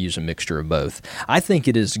say I'd probably use a mixture of both. I think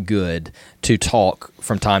it is good to talk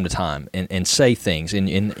from time to time and say things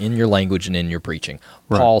in your language and in your preaching.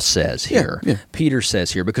 Right. Paul says here, Peter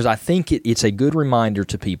says here, because I think it's a good reminder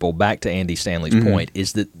to people, back to Andy Stanley's point,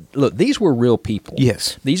 is that, look, these were real people.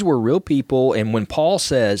 Yes. These were real people, and when Paul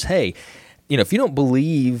says, hey, if you don't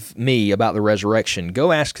believe me about the resurrection,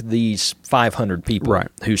 go ask these 500 people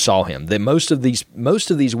who saw him. That most of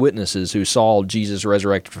these witnesses who saw Jesus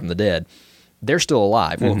resurrected from the dead, they're still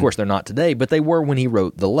alive. Well, of course, they're not today, but they were when he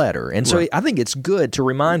wrote the letter. And so I think it's good to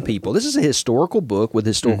remind people, this is a historical book with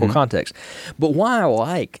historical context. But why I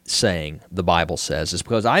like saying the Bible says is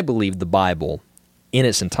because I believe the Bible in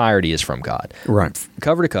its entirety is from God. Right.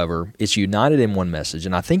 Cover to cover, it's united in one message.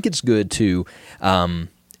 And I think it's good to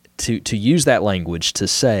use that language to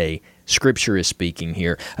say Scripture is speaking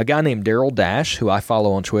here. A guy named Daryl Dash, who I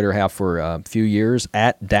follow on Twitter, have for a few years,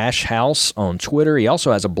 at Dash House on Twitter. He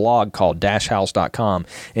also has a blog called dashhouse.com,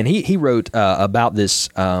 and he wrote about this,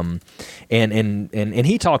 and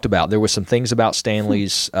he talked about, there were some things about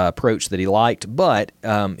Stanley's approach that he liked, but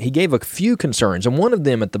he gave a few concerns, and one of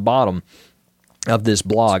them at the bottom of this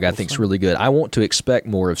blog I think is really good. I want to expect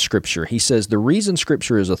more of Scripture. He says, the reason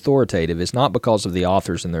Scripture is authoritative is not because of the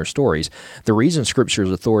authors and their stories. The reason Scripture is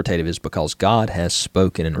authoritative is because God has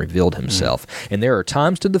spoken and revealed Himself. And there are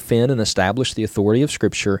times to defend and establish the authority of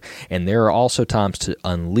Scripture, and there are also times to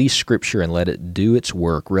unleash Scripture and let it do its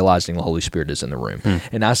work, realizing the Holy Spirit is in the room.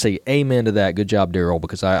 And I say amen to that. Good job, Daryl,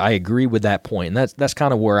 because I agree with that point. And that's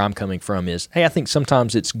kind of where I'm coming from is, hey, I think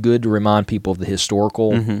sometimes it's good to remind people of the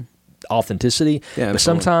historical authenticity, but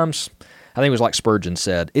sometimes I think it was like Spurgeon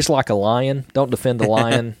said, it's like a lion. Don't defend the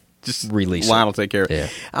lion. Just release lion it. will take care of it. Yeah.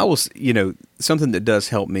 I will, something that does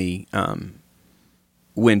help me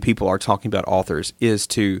when people are talking about authors is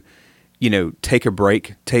to, take a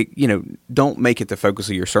break. Don't make it the focus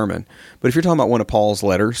of your sermon. But if you're talking about one of Paul's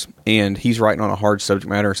letters and he's writing on a hard subject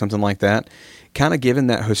matter or something like that, kind of given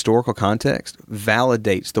that historical context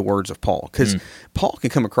validates the words of Paul. Because Paul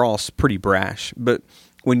can come across pretty brash, but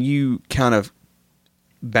when you kind of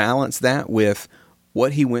balance that with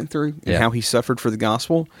what he went through and how he suffered for the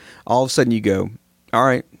gospel, all of a sudden you go, all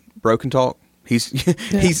right, broken talk. He's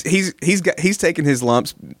he's taking his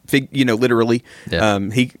lumps, literally. Yeah.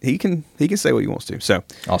 He can say what he wants to. So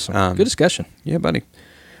awesome, good discussion. Yeah, buddy.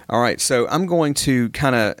 All right, so I'm going to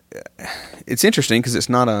kind of. It's interesting because it's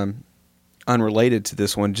not unrelated to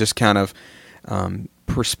this one. Just kind of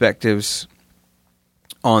perspectives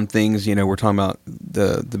on things. We're talking about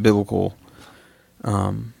the biblical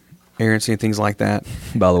errancy and things like that.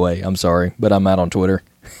 By the way, I'm sorry, but I'm out on Twitter.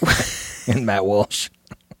 And Matt Walsh.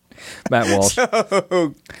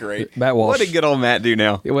 Oh, great. Matt Walsh. What did good old Matt do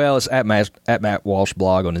now? Well, it's at Matt Walsh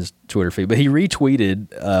blog on his Twitter feed. But he retweeted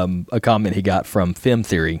a comment he got from Femme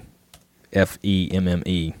Theory,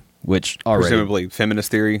 FEMME, which already... Presumably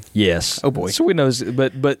feminist theory? Yes. Oh, boy. So we know,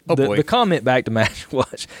 but the comment back to Matt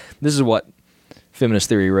was, this is what Feminist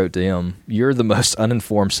Theory wrote to him: "You're the most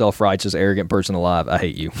uninformed, self-righteous, arrogant person alive. I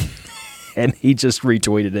hate you." And he just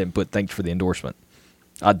retweeted it and put, "Thanks for the endorsement."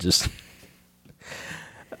 I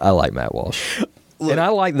like Matt Walsh. Look, and I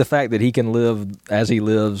like the fact that he can live as he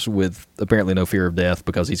lives with apparently no fear of death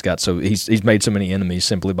because he's made so many enemies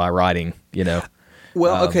simply by writing,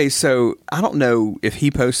 Well, okay, so I don't know if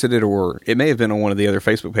he posted it or it may have been on one of the other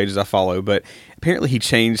Facebook pages I follow, but apparently he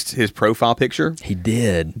changed his profile picture. He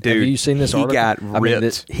did. Dude, have you seen this article? He got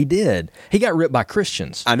ripped. He did. He got ripped by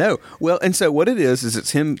Christians. I know. Well, and so what it is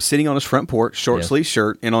it's him sitting on his front porch, short sleeve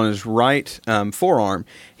shirt, and on his right forearm,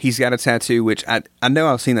 he's got a tattoo, which I know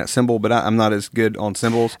I've seen that symbol, but I'm not as good on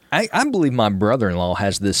symbols. I believe my brother-in-law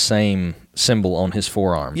has this same symbol on his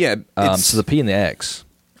forearm. Yeah. So the P and the X.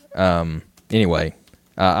 Anyway,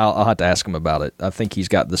 I'll have to ask him about it. I think he's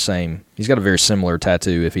got a very similar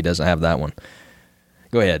tattoo if he doesn't have that one.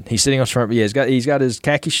 Go ahead. He's sitting on his front. Yeah, he's got his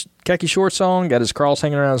khaki shorts on, got his cross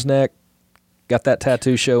hanging around his neck, got that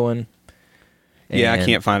tattoo showing. Yeah, I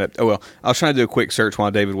can't find it. Oh, well, I was trying to do a quick search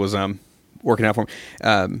while David was working out for me,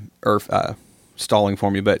 or stalling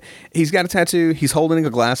for me. But he's got a tattoo. He's holding a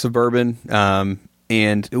glass of bourbon,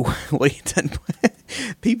 and what he done,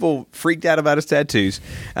 people freaked out about his tattoos.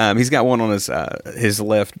 He's got one on his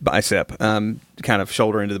left bicep, kind of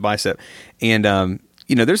shoulder into the bicep, and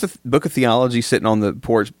there's a book of theology sitting on the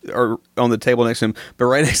porch or on the table next to him, but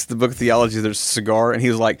right next to the book of theology, there's a cigar. And he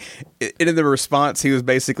was like, in the response, he was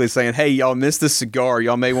basically saying, "Hey, y'all missed the cigar.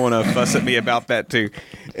 Y'all may want to fuss at me about that too."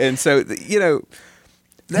 And so,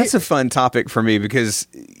 that's a fun topic for me because,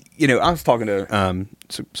 I was talking to,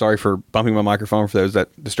 sorry for bumping my microphone for those that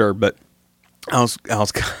disturb, but I was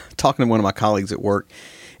talking to one of my colleagues at work,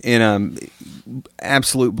 and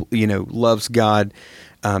absolute, loves God.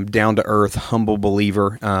 Down to earth, humble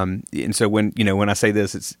believer, and so when I say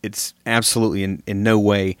this, it's absolutely in no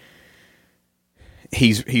way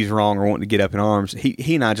he's wrong or wanting to get up in arms.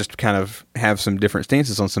 He and I just kind of have some different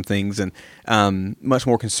stances on some things, and much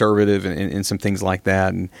more conservative and some things like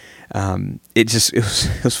that. And it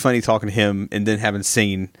was funny talking to him and then having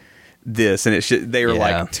seen this, and they were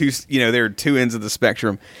like two, they were two ends of the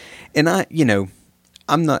spectrum, and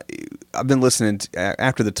I've been listening to,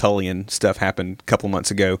 after the Tullian stuff happened a couple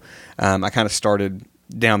months ago. I kind of started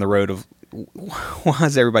down the road of why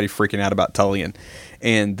is everybody freaking out about Tullian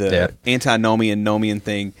and the antinomian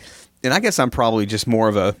thing. And I guess I'm probably just more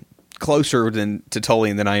of a closer to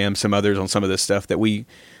Tullian than I am some others on some of this stuff that we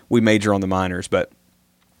major on the minors. But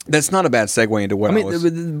that's not a bad segue into what I was...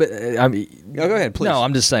 go ahead, please. No,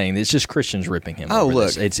 I'm just saying, it's just Christians ripping him. Oh,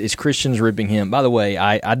 look. It's Christians ripping him. By the way,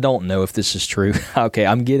 I don't know if this is true. Okay,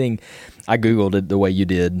 I Googled it the way you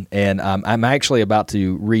did, and I'm actually about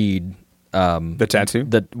to read... the tattoo?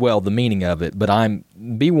 The meaning of it, but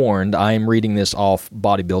be warned, I am reading this off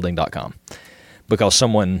bodybuilding.com because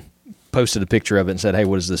someone posted a picture of it and said, "Hey,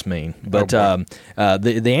 what does this mean?" But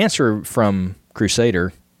the answer from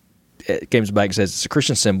Crusader... It comes back and says it's a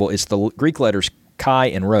Christian symbol. It's the Greek letters Chi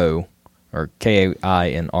and Rho, or Kai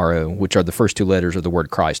and Ro, which are the first two letters of the word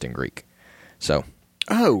Christ in Greek. So,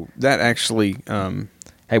 that actually.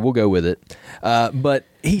 Hey, we'll go with it. But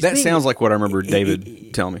sounds like what I remember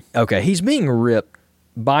David telling me. Okay, he's being ripped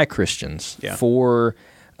by Christians for.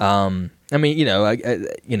 The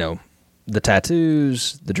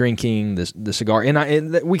tattoos, the drinking, the cigar,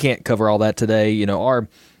 and we can't cover all that today.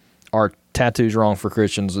 Our tattoos wrong for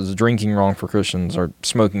Christians? Is drinking wrong for Christians? Or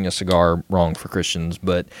smoking a cigar wrong for Christians?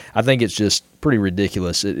 But I think it's just pretty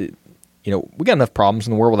ridiculous. We got enough problems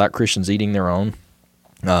in the world without Christians eating their own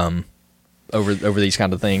over these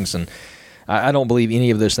kind of things, and I don't believe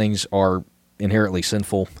any of those things are inherently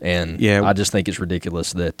sinful. And I just think it's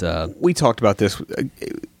ridiculous that we talked about this.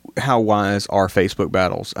 How wise are Facebook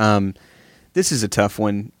battles? This is a tough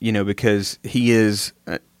one, because he is.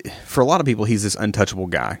 For a lot of people, he's this untouchable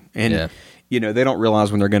guy, and they don't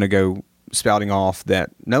realize when they're going to go spouting off that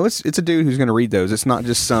no, it's a dude who's going to read those. It's not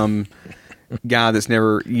just some guy that's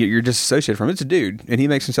never you're disassociated from. It's a dude, and he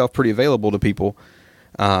makes himself pretty available to people.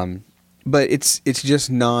 But it's just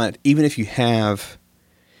not. Even if you have,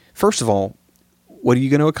 first of all, what are you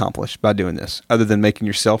going to accomplish by doing this other than making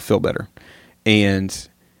yourself feel better? And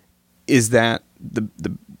is that the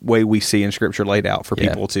way we see in Scripture laid out for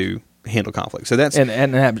people to handle conflict? So that's and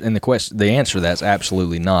the answer to that's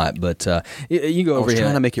absolutely not. But you go over here. I was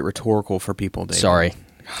trying to make it rhetorical for people, David. Sorry,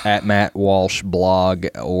 at Matt Walsh blog,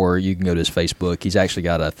 or you can go to his Facebook. He's actually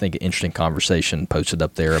got, I think, an interesting conversation posted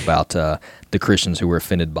up there about the Christians who were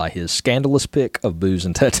offended by his scandalous pick of booze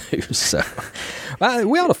and tattoos. So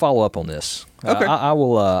we ought to follow up on this. Okay, I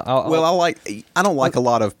will. I don't like a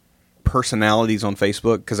lot of personalities on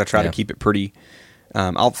Facebook because I try to keep it pretty.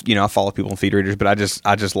 I follow people on feed readers, but I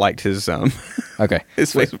just liked his okay.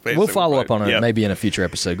 His Facebook page. We'll follow up on it maybe in a future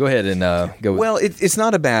episode. Go ahead and go. Well, it's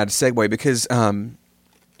not a bad segue because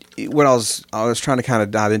what I was trying to kind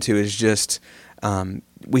of dive into is just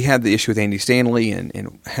we had the issue with Andy Stanley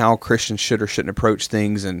and how Christians should or shouldn't approach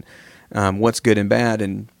things and what's good and bad,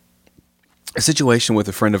 and a situation with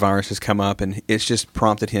a friend of ours has come up, and it's just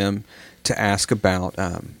prompted him to ask about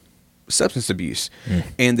substance abuse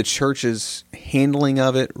and the church's handling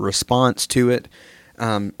of it, response to it,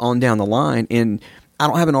 on down the line. And I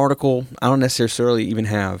don't have an article. I don't necessarily even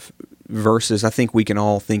have verses. I think we can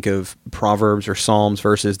all think of Proverbs or Psalms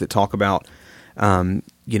verses that talk about,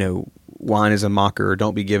 wine is a mocker, or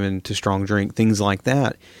don't be given to strong drink, things like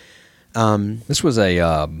that. This was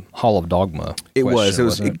a Hall of Dogma. It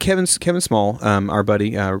was Kevin Small, our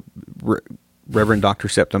buddy, Reverend Dr.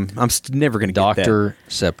 Septum. I'm never going to get that. Dr.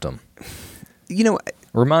 Septum.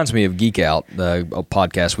 Reminds me of Geek Out, a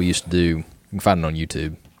podcast we used to do. You can find it on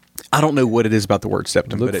YouTube. I don't know what it is about the word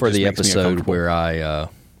septum. Look but for it just the makes me episode uncomfortable. where I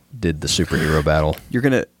did the superhero battle. You're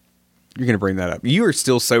gonna bring that up. You are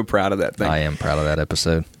still so proud of that thing. I am proud of that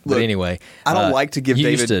episode. Look, but anyway, I don't like to give you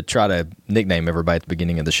David. used to try to nickname everybody at the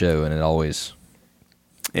beginning of the show, and it always.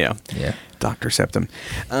 Yeah. Dr. Septum.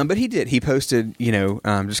 But he did. He posted,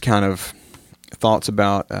 just kind of thoughts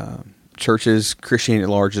about churches, Christianity at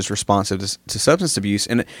large's responsive to substance abuse,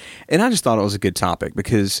 and I just thought it was a good topic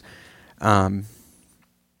because, again,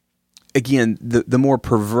 the more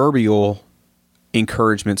proverbial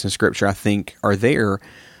encouragements in Scripture, I think, are there,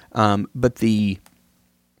 but the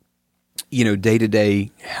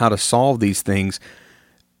day-to-day how to solve these things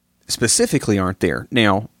specifically aren't there.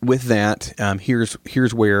 Now, with that,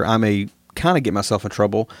 here's where I may kind of get myself in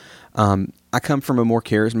trouble. I come from a more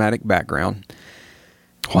charismatic background.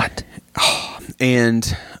 What?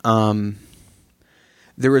 And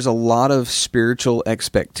there is a lot of spiritual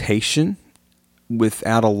expectation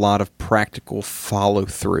without a lot of practical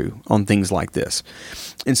follow-through on things like this.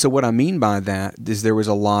 And so what I mean by that is there was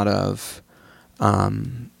a lot of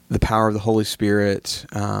the power of the Holy Spirit,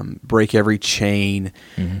 break every chain,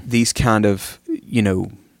 these kind of,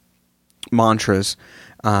 mantras.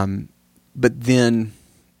 But then,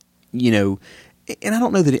 and I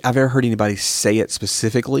don't know that I've ever heard anybody say it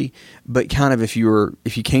specifically, but kind of if you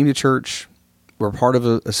came to church, were part of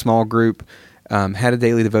a small group, had a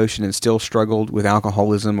daily devotion and still struggled with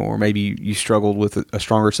alcoholism, or maybe you struggled with a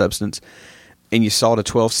stronger substance, and you sought a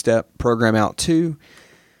 12-step program out too,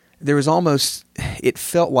 there was almost, it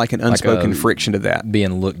felt like an unspoken friction to that.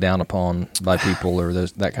 Being looked down upon by people or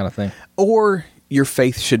that kind of thing. Or your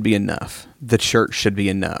faith should be enough. The church should be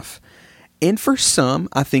enough. And for some,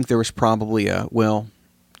 I think there was probably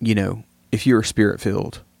if you were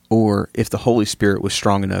Spirit-filled, or if the Holy Spirit was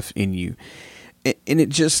strong enough in you. And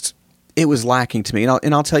it was lacking to me.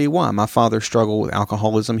 And I'll tell you why. My father struggled with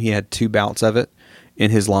alcoholism. He had 2 bouts of it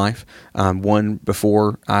in his life. One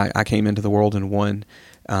before I came into the world, and one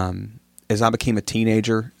as I became a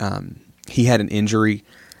teenager. He had an injury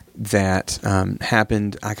that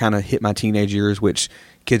happened. I kind of hit my teenage years, which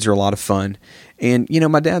kids are a lot of fun. And,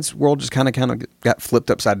 my dad's world just kind of got flipped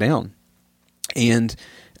upside down. And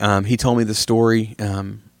he told me the story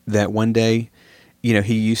that one day,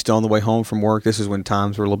 he used to, on the way home from work, this is when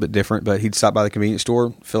times were a little bit different, but he'd stop by the convenience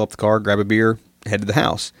store, fill up the car, grab a beer, head to the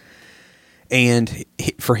house. And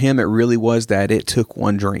for him, it really was that it took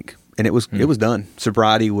one drink. and it was done.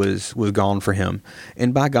 Sobriety was gone for him,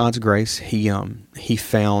 and by God's grace, he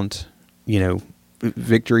found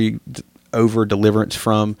victory over, deliverance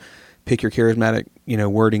from. Pick your charismatic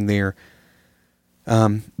wording there.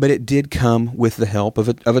 But it did come with the help of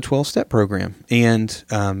a 12-step program,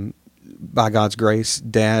 and by God's grace,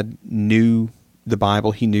 Dad knew the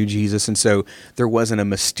Bible, he knew Jesus, and so there wasn't a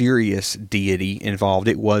mysterious deity involved.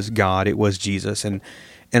 It was God, it was Jesus, and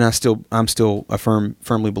I'm still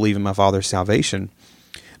firmly believe in my father's salvation.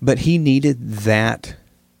 But he needed that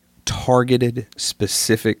targeted,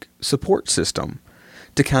 specific support system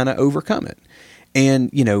to kind of overcome it. And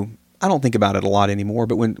I don't think about it a lot anymore,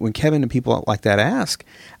 but when Kevin and people like that ask,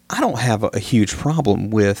 I don't have a huge problem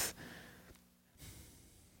with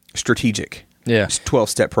strategic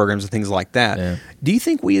 12-step programs and things like that. Yeah. Do you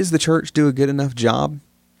think we as the church do a good enough job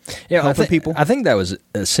helping people? I think that was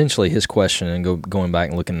essentially his question, and going back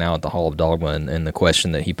and looking now at the Hall of Dogma and the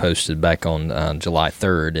question that he posted back on July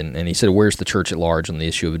 3rd, and he said, where's the church at large on the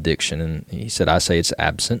issue of addiction? And he said, I say it's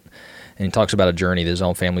absent. And he talks about a journey that his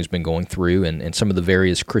own family's been going through, and some of the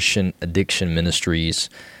various Christian addiction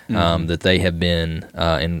ministries that they have been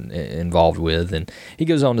involved with. And he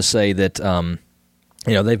goes on to say that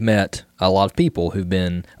they've met a lot of people who've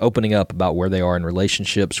been opening up about where they are in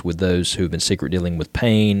relationships with those who've been secret dealing with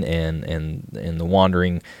pain and the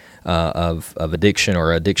wandering of addiction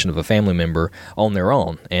or addiction of a family member on their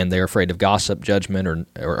own, and they're afraid of gossip, judgment,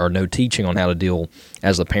 or no teaching on how to deal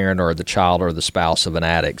as the parent or the child or the spouse of an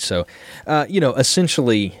addict. So,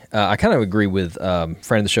 essentially, I kind of agree with friend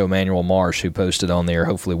of the show, Emmanuel Marsh, who posted on there.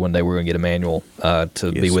 Hopefully, one day we're going to get Emmanuel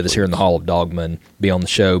to be with us here in the Hall of Dogma and be on the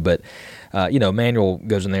show, but. Emmanuel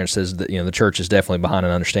goes in there and says that the church is definitely behind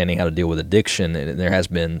an understanding how to deal with addiction, and there has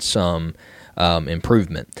been some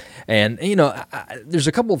improvement. And there's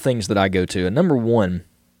a couple of things that I go to. And number one,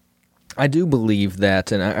 I do believe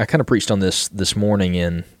that, and I kind of preached on this morning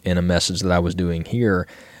in a message that I was doing here.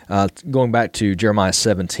 Going back to Jeremiah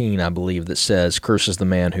 17, I believe, that says, curses the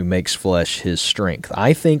man who makes flesh his strength.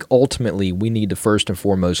 I think ultimately we need to first and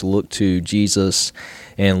foremost look to Jesus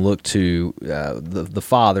and look to the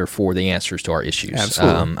Father for the answers to our issues.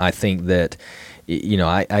 Absolutely. I think that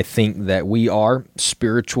I think that we are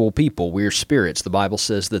spiritual people. We're spirits. The Bible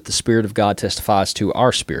says that the Spirit of God testifies to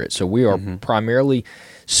our spirit. So we are primarily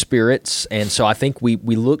spirits, and so I think we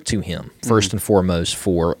look to Him first and foremost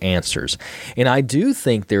for answers. And I do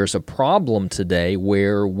think there's a problem today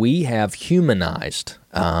where we have humanized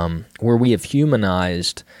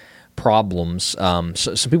problems. So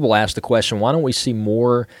some people ask the question, why don't we see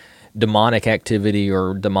more demonic activity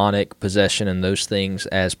or demonic possession and those things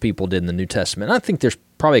as people did in the New Testament? And I think there's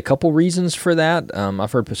probably a couple reasons for that.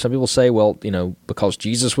 I've heard some people say, well, because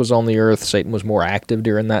Jesus was on the earth, Satan was more active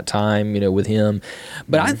during that time, with him.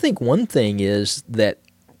 But I think one thing is that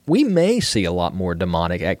we may see a lot more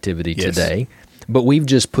demonic activity today, but we've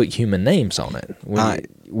just put human names on it.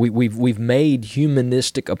 We've made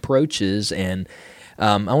humanistic approaches, and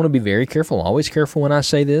I want to be very careful. I'm always careful when I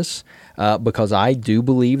say this, because I do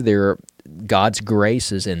believe God's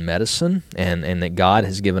grace is in medicine, and that God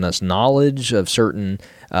has given us knowledge of certain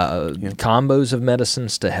combos of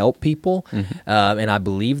medicines to help people, and I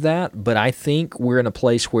believe that. But I think we're in a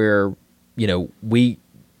place where we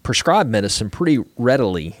prescribe medicine pretty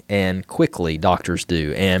readily and quickly. Doctors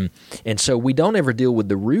do, and so we don't ever deal with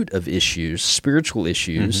the root of issues, spiritual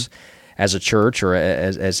issues. As a church or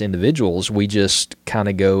as individuals, we just kind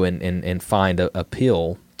of go and find a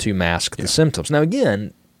pill to mask the symptoms. Now,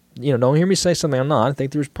 again, don't hear me say something I'm not. I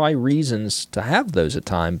think there's probably reasons to have those at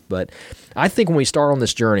times, but I think when we start on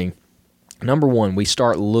this journey, number one, we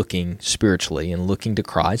start looking spiritually and looking to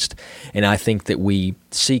Christ, and I think that we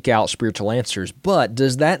seek out spiritual answers. But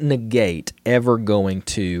does that negate ever going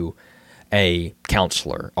to a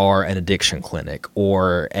counselor or an addiction clinic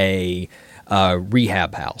or a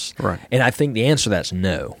rehab house? Right. And I think the answer to that's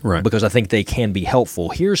no, right, because I think they can be helpful.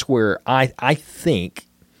 Here's where I think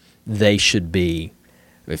they should be,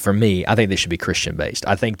 for me, I think they should be Christian-based.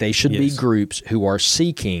 I think they should be groups who are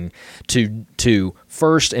seeking to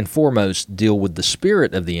first and foremost deal with the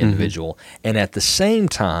spirit of the individual, and at the same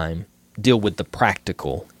time deal with the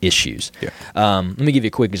practical issues. Yeah. Let me give you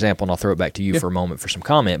a quick example, and I'll throw it back to you for a moment for some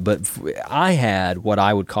comment. But I had what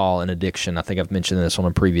I would call an addiction, I think I've mentioned this on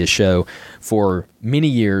a previous show, for many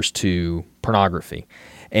years to pornography.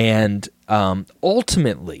 And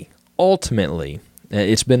ultimately,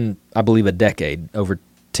 it's been, I believe, a decade, over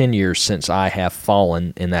 10 years since I have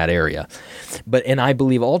fallen in that area. And I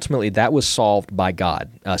believe ultimately that was solved by God,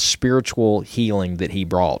 a spiritual healing that He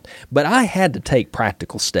brought. But I had to take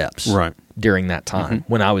practical steps during that time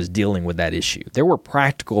when I was dealing with that issue. There were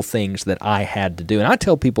practical things that I had to do. And I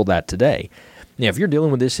tell people that today. If you're dealing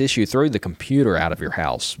with this issue, throw the computer out of your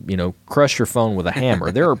house, crush your phone with a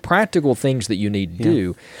hammer. There are practical things that you need to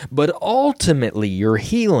do. But ultimately, your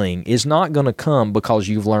healing is not going to come because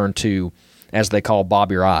you've learned to, as they call,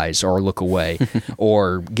 bob your eyes or look away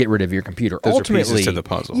or get rid of your computer. Those ultimately, are pieces to the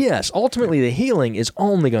puzzle. Yes. Ultimately, the healing is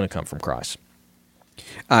only going to come from Christ.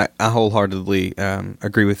 I wholeheartedly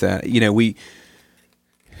agree with that. We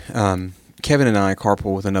Kevin and I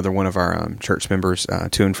carpool with another one of our church members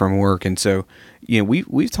to and from work, and so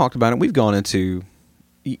we've talked about it. We've gone into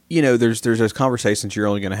there's those conversations you're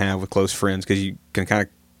only going to have with close friends because you can kind of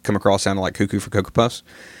come across sounding like cuckoo for Cocoa Puffs.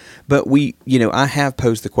 But I have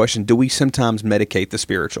posed the question: do we sometimes medicate the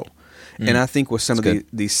spiritual? And I think with some of the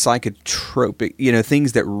psychotropic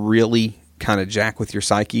things that really kind of jack with your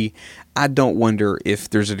psyche, I don't wonder if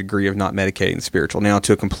there's a degree of not medicating the spiritual. Now,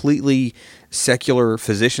 to a completely secular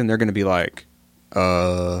physician, they're going to be like,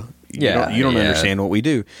 you don't understand what we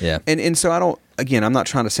do. Yeah. And so I'm not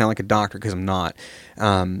trying to sound like a doctor because I'm not.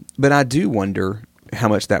 But I do wonder how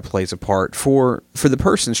much that plays a part for the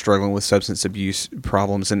person struggling with substance abuse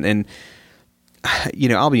problems. And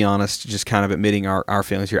I'll be honest, just kind of admitting our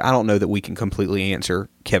feelings here. I don't know that we can completely answer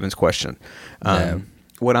Kevin's question. No.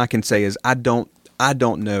 What I can say is I don't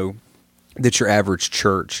know that your average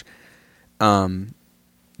church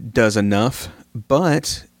does enough,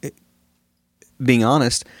 but being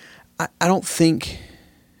honest, I think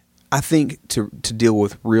to deal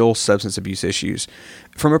with real substance abuse issues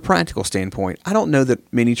from a practical standpoint, I don't know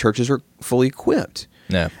that many churches are fully equipped.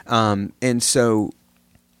 No. And so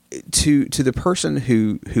to the person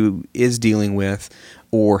who is dealing with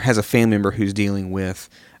or has a family member who's dealing with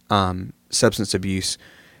substance abuse,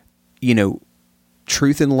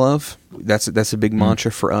 truth and love, that's a big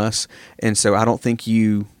mantra for us. And so I don't think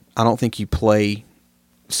you play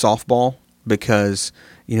softball because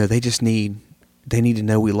they need to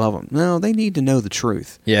know we love them. No, they need to know the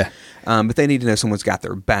truth. Yeah. But they need to know someone's got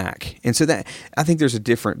their back. And so that I think there's a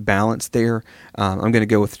different balance there. I'm going to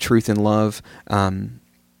go with truth and love. And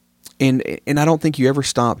I don't think you ever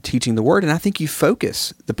stop teaching the word, and I think you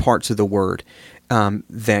focus the parts of the word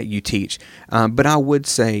that you teach. But I would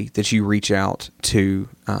say that you reach out to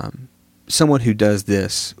someone who does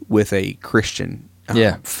this with a Christian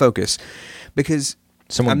focus, because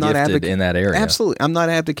someone gifted in that area. Absolutely. I'm not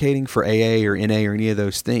advocating for AA or NA or any of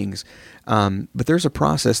those things, but there's a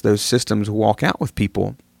process those systems walk out with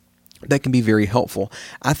people that can be very helpful.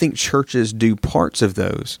 I think churches do parts of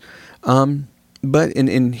those. But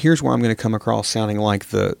and here's where I'm going to come across sounding like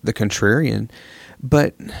the contrarian,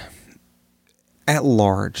 but at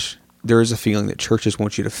large, there is a feeling that churches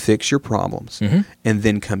want you to fix your problems and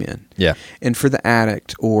then come in. Yeah. And for the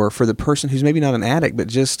addict or for the person who's maybe not an addict but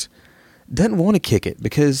just doesn't want to kick it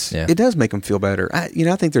because it does make them feel better. I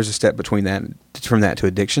think there's a step between that from that to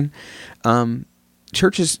addiction.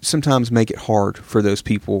 Churches sometimes make it hard for those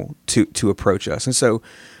people to approach us, and so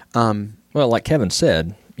well, like Kevin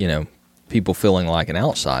said, people feeling like an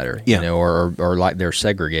outsider, or like they're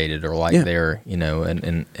segregated, or like they're,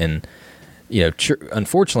 and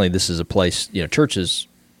unfortunately, this is a place, churches,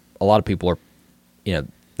 a lot of people are,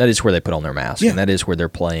 that is where they put on their mask, and that is where they're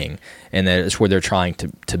playing, and that is where they're trying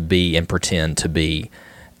to be and pretend to be,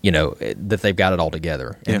 that they've got it all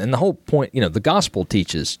together. And the whole point, the gospel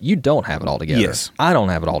teaches you don't have it all together. Yes. I don't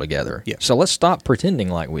have it all together. Yes. So let's stop pretending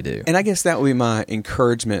like we do. And I guess that would be my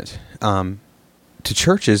encouragement to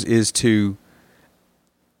churches is to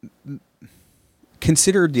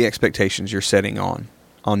consider the expectations you're setting on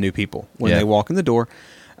new people when they walk in the door,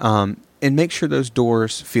 and make sure those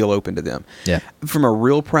doors feel open to them. Yeah. From a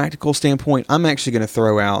real practical standpoint, I'm actually going to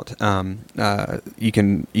throw out. You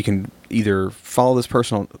can either follow this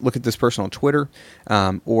person, look at this person on Twitter,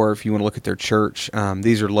 or if you want to look at their church,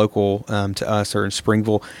 these are local to us. They're in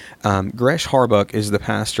Springville. Gresh Harbuck is the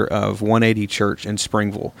pastor of 180 Church in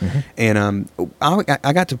Springville, and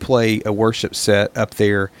I got to play a worship set up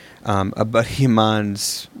there. A buddy of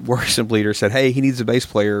mine's worship leader said, "Hey, he needs a bass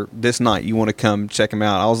player this night. You want to come check him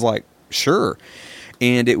out?" I was like, "Sure."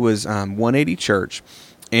 And it was 180 Church,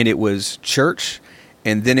 and it was church,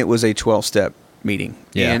 and then it was a 12-step meeting.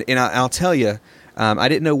 Yeah. And I'll tell you, I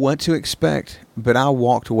didn't know what to expect, but I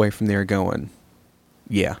walked away from there going,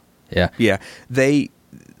 yeah. The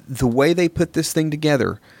way they put this thing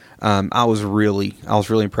together, I was really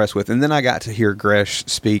impressed with. And then I got to hear Gresh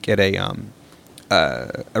speak at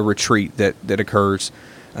a retreat that occurs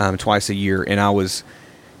twice a year, and I was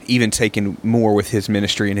even taken more with his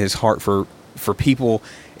ministry and his heart for people,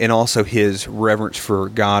 and also his reverence for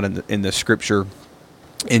God and the Scripture,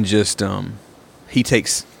 and just he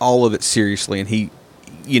takes all of it seriously, and he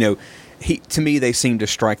to me they seem to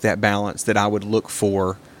strike that balance that I would look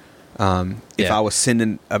for if I was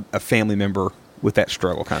sending a family member with that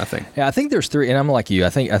struggle kind of thing. Yeah, I think there's three, and I'm like you. I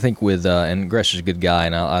think with and Gresh is a good guy,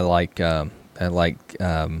 and I like.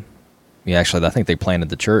 Yeah, actually, I think they planted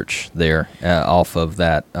the church there off of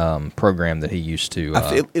that program that he used to.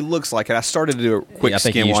 It looks like it. I started to do a quick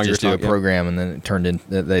skim while you were talking. Do a program, and then it turned in.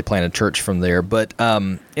 They planted a church from there. But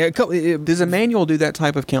does Emmanuel do that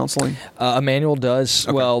type of counseling? Emmanuel does.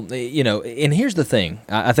 Okay. Well, and here's the thing.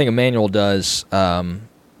 I think Emmanuel does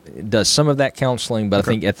some of that counseling, but I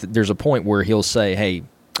think there's a point where he'll say, "Hey."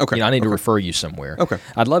 Okay. I need to refer you somewhere. Okay.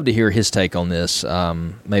 I'd love to hear his take on this.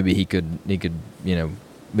 Maybe he could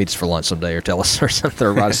meet us for lunch someday or tell us or something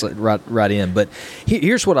or write in. But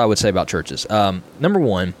here's what I would say about churches. Number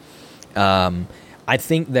one, I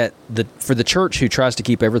think that for the church who tries to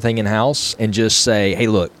keep everything in house and just say, hey,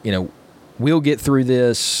 look, we'll get through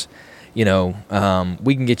this. We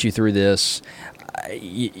can get you through this.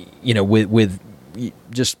 With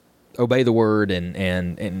just obey the word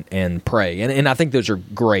and pray. And I think those are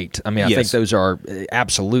great. I mean, I think those are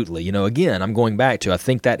absolutely, again, I'm going back to, I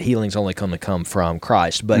think that healing's only going to come from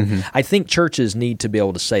Christ. But I think churches need to be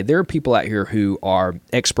able to say, there are people out here who are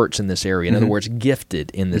experts in this area. In other words, gifted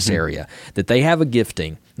in this area, that they have a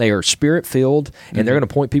gifting. They are spirit-filled, and they're going to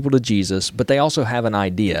point people to Jesus, but they also have an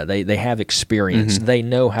idea. They have experience. They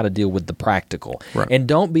know how to deal with the practical. Right. And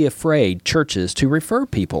don't be afraid, churches, to refer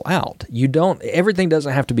people out. Everything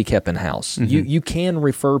doesn't have to be kept in-house. You can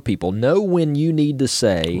refer people. Know when you need to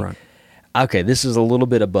say, okay, this is a little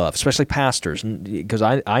bit above, especially pastors, because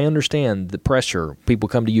I understand the pressure. People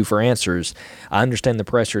come to you for answers. I understand the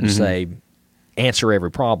pressure to say, answer every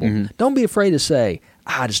problem. Don't be afraid to say,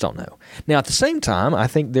 I just don't know. Now, at the same time, I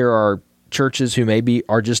think there are churches who maybe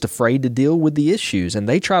are just afraid to deal with the issues, and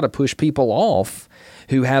they try to push people off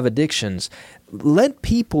who have addictions. Let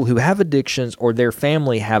people who have addictions or their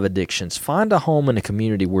family have addictions find a home in a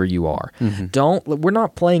community where you are. We're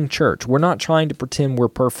not playing church. We're not trying to pretend we're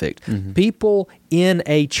perfect. People in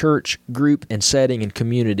a church group and setting and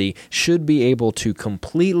community should be able to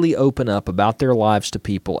completely open up about their lives to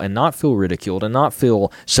people and not feel ridiculed and not feel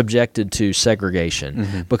subjected to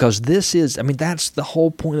segregation. Because that's the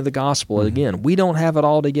whole point of the gospel. Again, we don't have it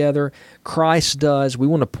all together. Christ does. We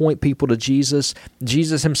want to point people to Jesus.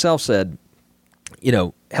 Jesus himself said,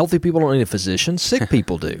 healthy people don't need a physician, sick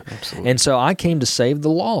people do. Absolutely. And so I came to save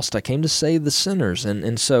the lost. I came to save the sinners.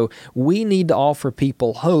 And so we need to offer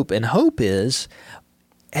people hope. And hope is,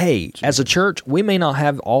 hey, as a church, we may not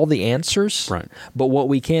have all the answers, but what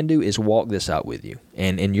we can do is walk this out with you.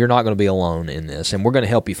 And you're not going to be alone in this. And we're going to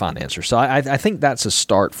help you find answers. So I think that's a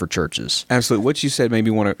start for churches. Absolutely. What you said made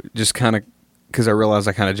me want to just kind of, because I realized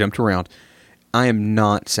I kind of jumped around. I am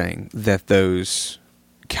not saying that those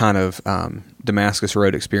kind of Damascus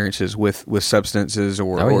Road experiences with substances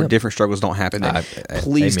or different struggles don't happen.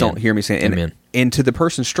 Please don't hear me saying it. And to the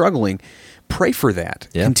person struggling, pray for that.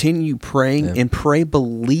 Yeah. Continue praying and pray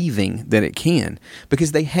believing that it can,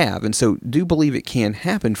 because they have. And so do believe it can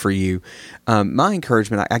happen for you. My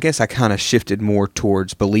encouragement, I guess I kind of shifted more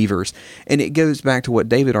towards believers. And it goes back to what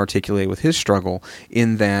David articulated with his struggle,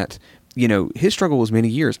 in that, his struggle was many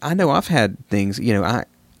years. I know I've had things,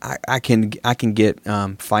 I can get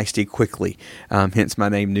feisty quickly, hence my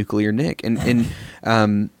name, Nuclear Nick, and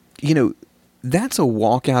that's a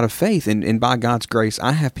walk out of faith, and by God's grace,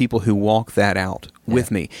 I have people who walk that out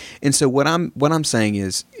with me. And so what I'm saying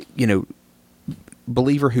is,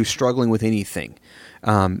 believer who's struggling with anything,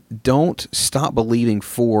 don't stop believing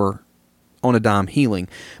for on a dime healing,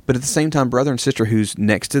 but at the same time, brother and sister who's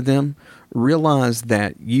next to them, realize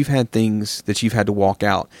that you've had things that you've had to walk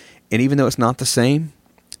out, and even though it's not the same,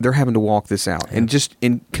 they're having to walk this out, and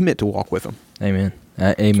commit to walk with them. Amen.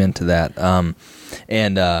 Amen to that.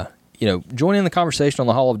 Join in the conversation on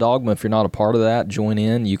the Hall of Dogma. If you're not a part of that, join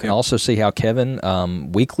in. You can also see how Kevin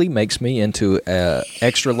weekly makes me into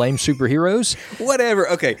extra lame superheroes. Whatever.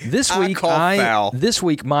 Okay. This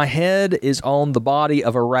week, my head is on the body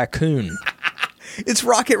of a raccoon. It's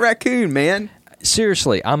Rocket Raccoon, man.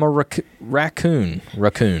 Seriously, I'm a raccoon,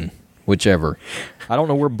 whichever. I don't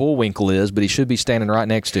know where Bullwinkle is, but he should be standing right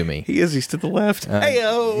next to me. He is. He's to the left.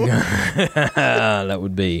 Hey-o! That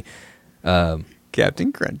would be...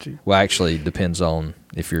 Captain Crunchy. Well, actually, depends on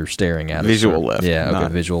if you're staring at Visual us. left. Yeah, okay,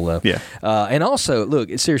 not- visual left. Yeah. And also, look,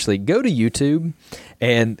 seriously, go to YouTube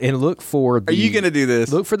and look for the... Are you going to do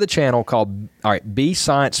this? Look for the channel called, all right, B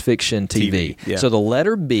Science Fiction TV. Yeah. So the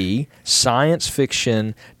letter B, Science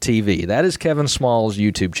Fiction TV. That is Kevin Small's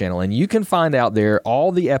YouTube channel. And you can find out there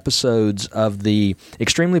all the episodes of the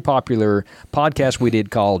extremely popular podcast we did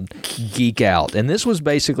called Geek Out. And this was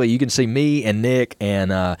basically, you can see me and Nick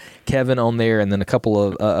and Kevin on there, and then a couple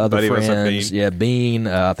of other Buddy was on friends. Bean. Yeah, Bean.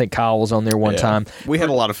 I think Kyle was on there one time. We had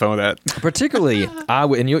a lot of fun with that. Particularly,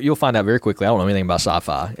 and you'll find out very quickly. I don't know anything about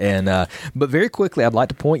sci-fi, but very quickly, I'd like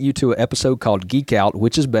to point you to an episode called "Geek Out,"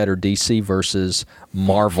 which is better, DC versus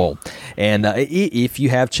Marvel. And if you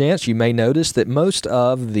have chance, you may notice that most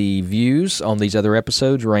of the views on these other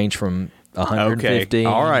episodes range from 150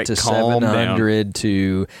 All right, to calm 700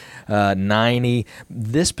 to 90.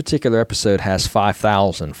 This particular episode has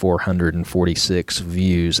 5,446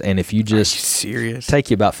 views, and if you just serious? take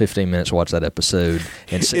you about 15 minutes to watch that episode,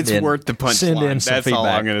 and It's worth the send in punchline. some That's feedback. all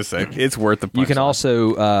I'm going to say. It's worth the punchline.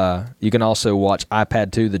 You can also watch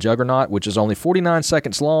iPad 2: The Juggernaut, which is only 49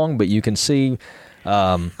 seconds long, but you can see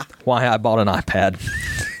why I bought an iPad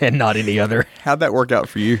and not any other. How'd that work out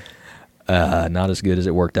for you? Not as good as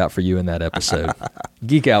it worked out for you in that episode.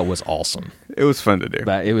 Geek Out was awesome. It was fun to do.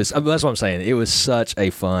 But it was. That's what I'm saying. It was such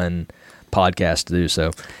a fun podcast to do.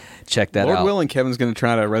 So check that Lord out. willing, Kevin's going to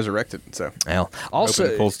try to resurrect it. So Well, hoping also,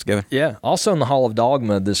 it pulls together. yeah. Also in the Hall of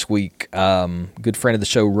Dogma this week, good friend of the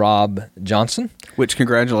show, Rob Johnson. Which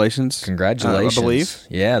congratulations. Congratulations! I believe.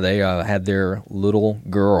 Yeah, they had their little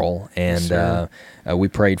girl, and Yes, we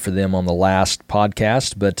prayed for them on the last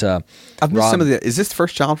podcast. But I've missed Rob- some of the. Is this the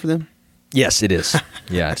first child for them? Yes, it is.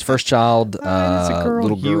 Yeah, it's first child, It's a girl.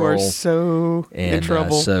 little girl. You are so And, in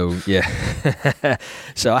trouble. so yeah,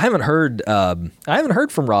 so I haven't heard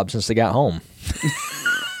from Rob since they got home.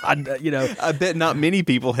 I bet not many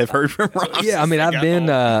people have heard from Rob. yeah, I mean, since they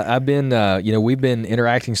got home. we've been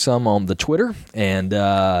interacting some on the Twitter and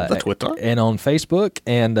Twitter? and on Facebook,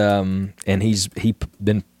 and he's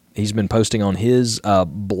been posting on his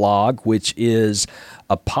blog, which is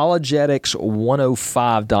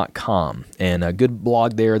apologetics105.com, and a good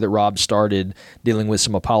blog there that Rob started dealing with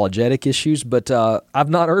some apologetic issues, but I've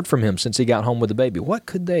not heard from him since he got home with the baby. What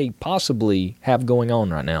could they possibly have going on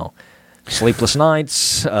right now? Sleepless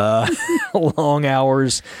nights, long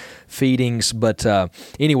hours, feedings. But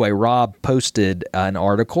anyway, Rob posted an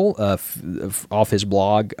article off his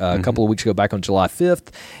blog a couple of weeks ago, back on July 5th,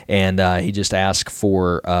 and he just asked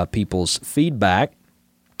for people's feedback.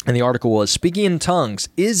 And the article was, "Speaking in tongues,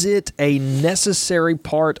 is it a necessary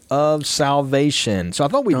part of salvation?" So I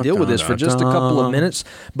thought we'd deal with this for just a couple of minutes.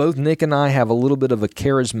 Both Nick and I have a little bit of a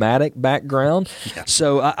charismatic background. Yeah.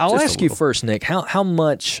 So I'll Just a ask you little. first, Nick, how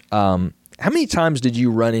many times did you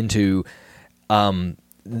run into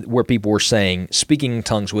where people were saying speaking in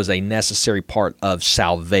tongues was a necessary part of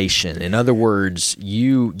salvation? In other words,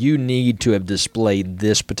 you need to have displayed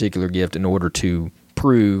this particular gift in order to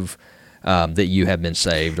prove that you have been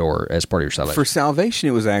saved, or as part of your salvation. For salvation,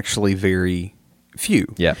 it was actually very few.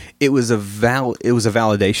 Yeah. It was a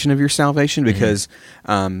validation of your salvation because,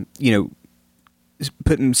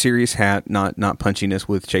 putting serious hat, not punchiness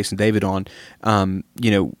with Chase and David on,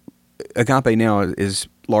 Agape now is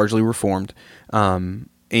largely reformed. And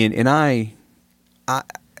I,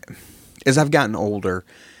 as I've gotten older,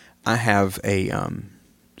 I have a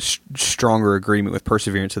stronger agreement with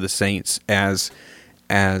Perseverance of the Saints as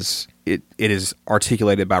it is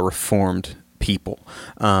articulated by reformed people.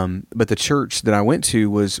 But the church that I went to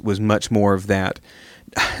was much more of that.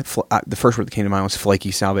 The first word that came to mind was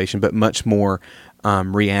flaky salvation, but much more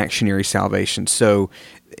reactionary salvation. So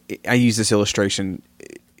I use this illustration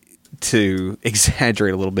to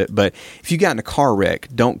exaggerate a little bit, but if you got in a car wreck,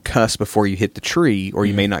 don't cuss before you hit the tree, or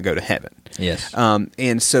you may not go to heaven. Yes.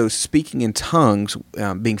 And so speaking in tongues,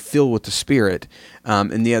 being filled with the Spirit,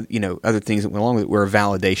 and the other things that went along with it were a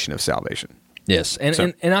validation of salvation. Yes,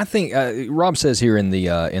 and I think Rob says here in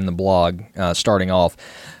the blog, starting off,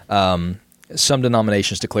 some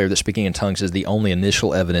denominations declare that speaking in tongues is the only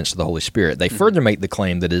initial evidence of the Holy Spirit. They further make the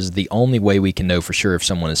claim that it is the only way we can know for sure if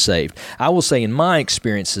someone is saved. I will say, in my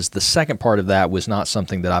experiences, the second part of that was not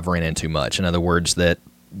something that I've ran into much. In other words, that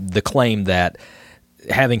the claim that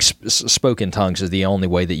having spoken tongues is the only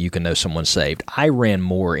way that you can know someone's saved. I ran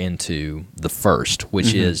more into the first,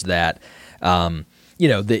 which is that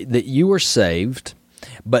that you are saved,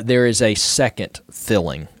 but there is a second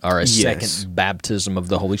filling or a second baptism of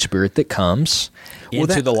the Holy Spirit that comes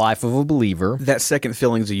into the life of a believer. That second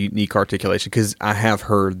filling is a unique articulation because I have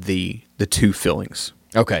heard the two fillings.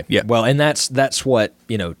 Okay. Yeah. Well, and that's what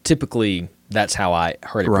typically That's how I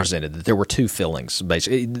heard it Right. presented, that there were two fillings,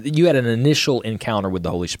 basically. You had an initial encounter with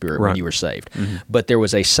the Holy Spirit when Right. you were saved, but there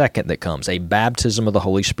was a second that comes, a baptism of the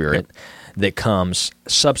Holy Spirit that comes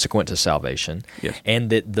subsequent to salvation, Yes. and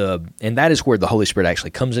that is where the Holy Spirit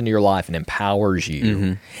actually comes into your life and empowers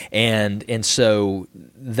you, and so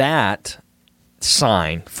that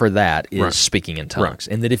sign for that is Right. speaking in tongues,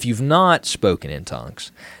 and that if you've not spoken in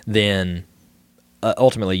tongues, then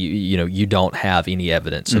ultimately, you don't have any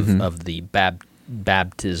evidence of the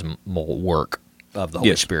baptismal work of the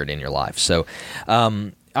Holy Yes. Spirit in your life. So, all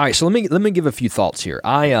right. So let me give a few thoughts here.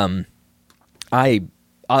 I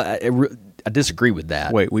disagree with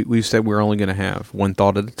that. Wait, we've said we're only going to have one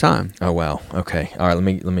thought at a time. Oh wow. Okay. All right. Let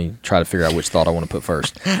me try to figure out which thought I want to put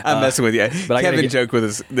first. I'm messing with you. but I gotta Kevin get- joked with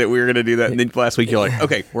us that we were going to do that, and then last week you're like,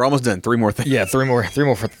 "Okay, we're almost done. 3 more things." Yeah. Three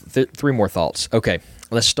more thoughts. Okay.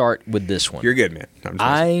 Let's start with this one. You're good, man. I'm just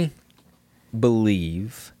I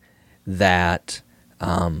believe that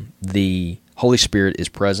the Holy Spirit is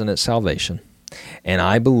present at salvation, and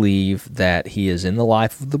I believe that He is in the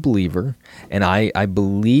life of the believer, and I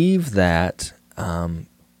believe that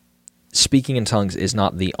speaking in tongues is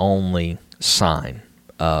not the only sign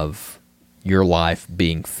of your life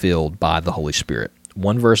being filled by the Holy Spirit.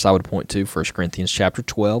 One verse I would point to, 1 Corinthians chapter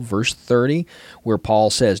 12, verse 30, where Paul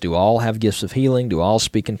says, do all have gifts of healing? Do all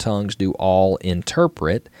speak in tongues? Do all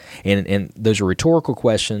interpret? And those are rhetorical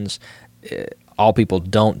questions. All people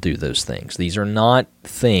don't do those things. These are not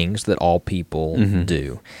things that all people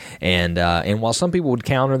do. And while some people would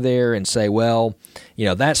counter there and say, well,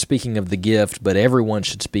 that's speaking of the gift, but everyone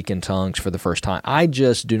should speak in tongues for the first time, I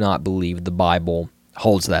just do not believe the Bible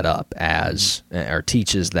holds that up as or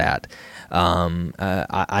teaches that.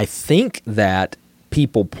 I think that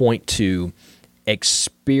people point to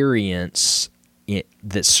experience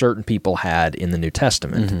that certain people had in the New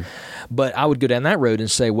Testament. But I would go down that road and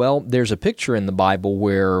say, well, there's a picture in the Bible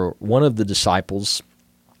where one of the disciples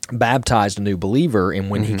baptized a new believer, and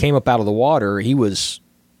when he came up out of the water, he was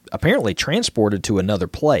apparently transported to another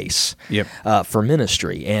place for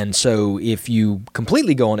ministry. And so if you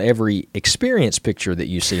completely go on every experience picture that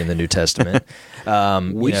you see in the New Testament,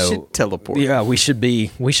 we should teleport. Yeah, we should be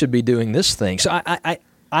doing this thing. So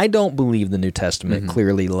I don't believe the New Testament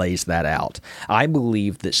clearly lays that out. I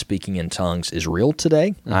believe that speaking in tongues is real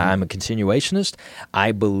today. I'm a continuationist.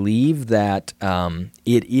 I believe that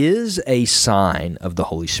it is a sign of the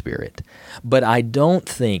Holy Spirit, but I don't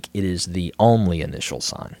think it is the only initial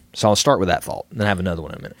sign. So I'll start with that thought, and then I have another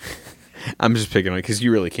one in a minute. I'm just picking on it because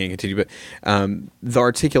you really can't continue. But the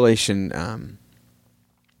articulation,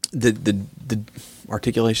 the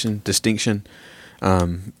articulation distinction.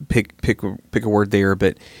 Pick a word there,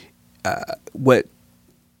 but what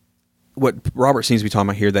Robert seems to be talking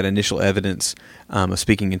about here, that initial evidence of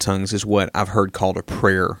speaking in tongues, is what I've heard called a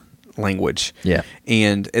prayer language. Yeah.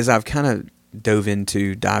 And as I've kind of dived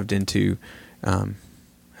into, how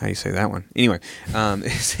do you say that one? Anyway,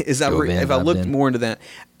 if I looked more into that,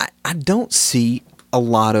 I don't see a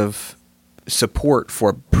lot of support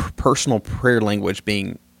for personal prayer language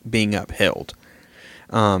being upheld.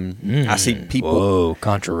 I see people. Whoa,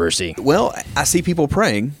 controversy. Well, I see people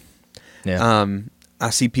praying. Yeah. I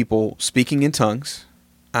see people speaking in tongues.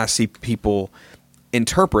 I see people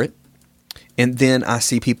interpret, and then I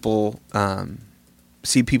see people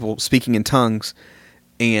speaking in tongues,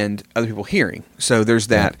 and other people hearing. So there's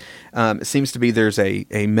that. It seems to be there's a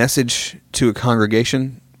message to a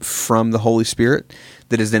congregation from the Holy Spirit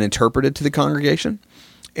that is then interpreted to the congregation,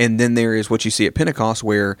 and then there is what you see at Pentecost,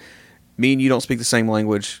 where me and you don't speak the same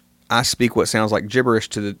language. I speak what sounds like gibberish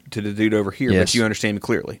to the dude over here, Yes. but you understand me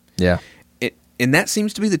clearly. Yeah. And that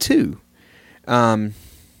seems to be the two. And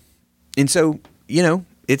so,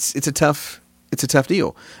 it's a tough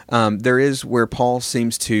deal. There is where Paul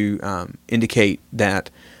seems to indicate that,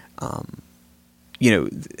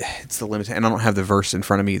 it's the limit. And I don't have the verse in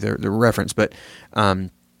front of me, the reference, but I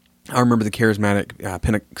remember the charismatic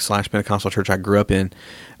Pentecostal church I grew up in.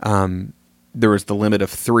 There was the limit of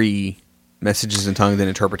 3 messages in tongue, then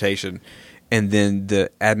interpretation, and then the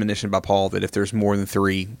admonition by Paul that if there's more than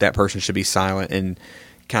 3, that person should be silent and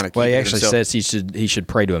kind of keep Well, he it actually himself. says he should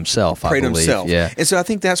pray to himself. Pray I to believe. himself. Yeah. And so I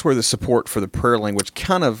think that's where the support for the prayer language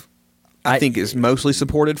kind of, I think, is mostly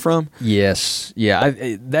supported from. Yes. Yeah.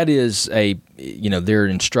 That is there are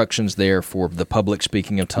instructions there for the public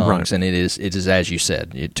speaking of tongues, Right. and it is as you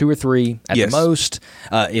said, 2 or 3 at Yes. the most.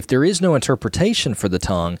 If there is no interpretation for the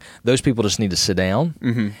tongue, those people just need to sit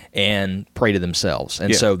down and pray to themselves.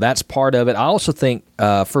 And Yeah. so that's part of it. I also think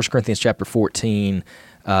 1 Corinthians chapter 14,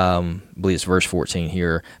 I believe it's verse 14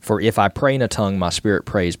 here, for if I pray in a tongue, my spirit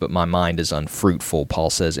prays, but my mind is unfruitful,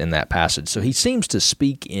 Paul says in that passage. So he seems to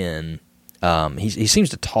speak in he seems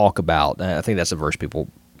to talk about, I think that's a verse people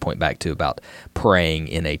point back to about praying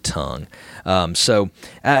in a tongue. But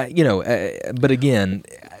again,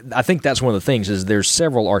 I think that's one of the things is there's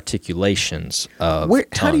several articulations of tongues.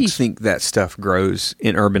 How do you think that stuff grows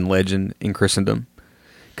in urban legend in Christendom?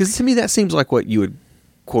 Because to me, that seems like what you would,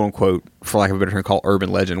 quote unquote, for lack of a better term, call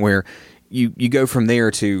urban legend, where you go from there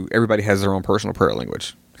to everybody has their own personal prayer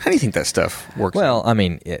language. How do you think that stuff works? Well, I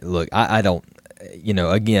mean, look, I don't,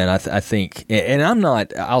 again, I think, and I'm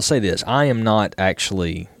not, I'll say this, I am not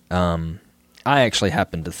actually, I actually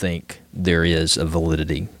happen to think there is a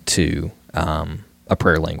validity to a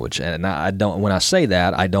prayer language. And I don't, when I say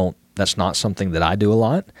that, that's not something that I do a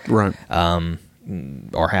lot. Right.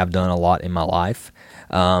 Or have done a lot in my life.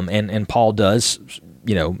 And Paul does,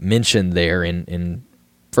 mention there in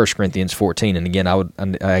 1 Corinthians 14, and again, I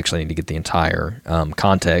actually need to get the entire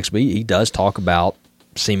context, but he does talk about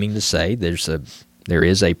seeming to say there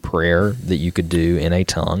is a prayer that you could do in a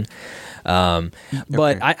tongue,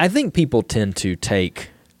 but I think people tend to take.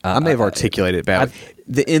 I may have articulated bad.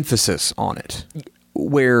 The emphasis on it,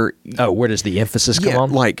 where does the emphasis come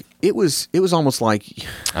on? Like it was almost like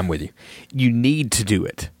I'm with you. You need to do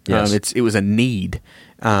it. Yes. It was a need,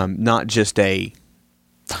 not just an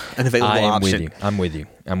available option. I'm with you.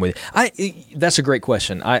 That's a great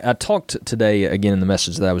question. I talked today again in the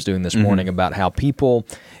message that I was doing this morning about how people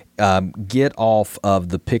get off of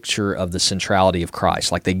the picture of the centrality of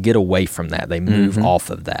Christ. Like they get away from that. They move off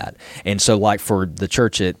of that. And so like for the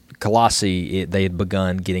church at Colossae, they had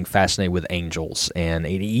begun getting fascinated with angels and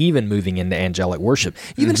even moving into angelic worship.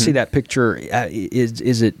 You even see that picture,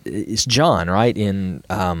 it's John, right?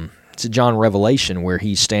 It's John Revelation where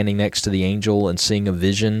he's standing next to the angel and seeing a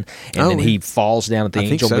vision, and then he falls down at the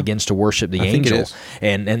angel and begins to worship the angel,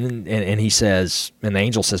 and he says, and the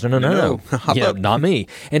angel says, no, not me.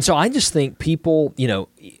 And so I just think people,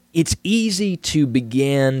 it's easy to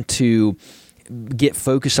begin to get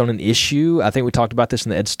focused on an issue. I think we talked about this in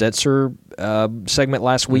the Ed Stetzer segment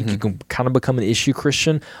last week. You can kind of become an issue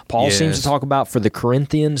Christian. Paul seems to talk about for the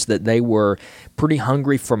Corinthians that they were pretty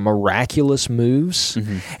hungry for miraculous moves.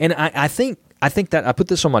 And I think that I put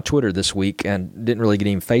this on my Twitter this week and didn't really get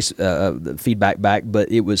any feedback back, but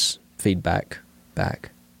it was feedback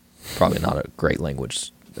back. Probably not a great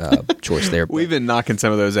language choice there. We've been knocking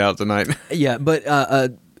some of those out tonight. Yeah, but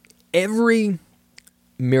every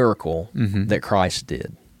miracle that Christ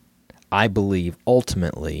did, I believe,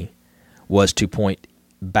 ultimately was to point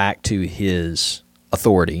back to his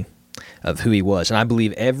authority of who he was. And I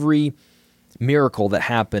believe every miracle that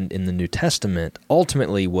happened in the New Testament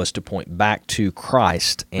ultimately was to point back to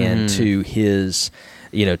Christ and to his,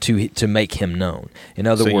 to make him known. In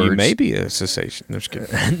other words, you may be a cessation.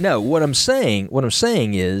 No, what I'm saying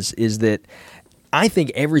is that I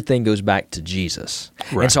think everything goes back to Jesus.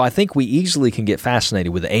 Right. And so I think we easily can get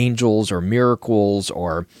fascinated with angels or miracles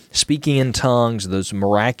or speaking in tongues, those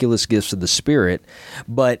miraculous gifts of the Spirit.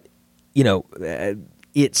 But,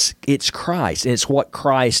 it's Christ, and it's what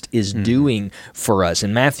Christ is doing for us.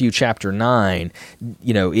 In Matthew chapter 9,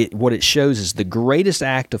 what it shows is the greatest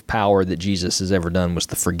act of power that Jesus has ever done was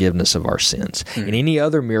the forgiveness of our sins. And any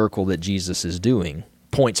other miracle that Jesus is doing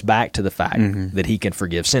points back to the fact that he can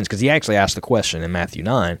forgive sins, because he actually asked the question in Matthew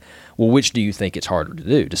 9, well, which do you think it's harder to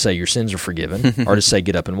do, to say your sins are forgiven or to say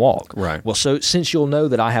get up and walk? Right. Well, so since you'll know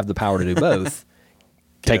that I have the power to do both,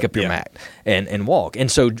 take up your mat and walk.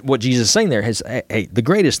 And so what Jesus is saying there is, hey, the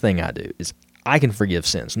greatest thing I do is I can forgive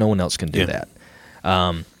sins. No one else can do that.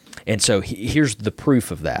 And so here's the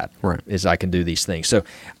proof of that, is I can do these things. So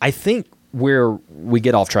I think where we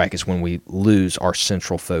get off track is when we lose our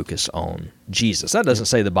central focus on Jesus. That doesn't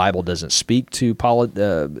say the Bible doesn't speak to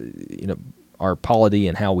our polity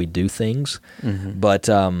and how we do things, but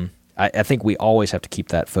I think we always have to keep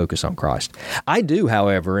that focus on Christ. I do,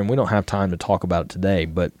 however, and we don't have time to talk about it today,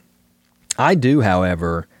 but I do,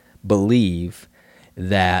 however, believe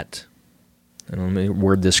that, and let me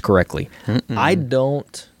word this correctly, I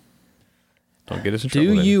don't get us in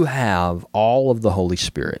trouble. Do you have all of the Holy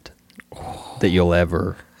Spirit that you'll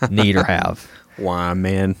ever need or have? Why,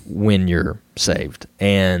 man? When you're saved.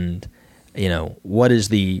 And,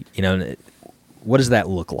 what does that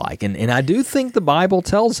look like? And I do think the Bible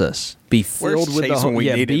tells us, be filled with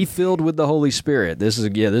the Holy Spirit. This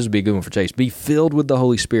would be a good one for Chase. Be filled with the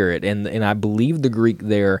Holy Spirit. And I believe the Greek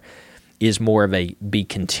there is more of a be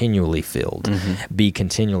continually filled. Be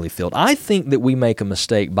continually filled. I think that we make a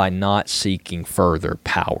mistake by not seeking further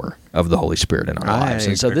power of the Holy Spirit in our lives.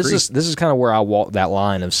 And so this is kind of where I walk that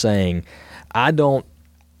line of saying, I don't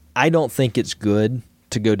think it's good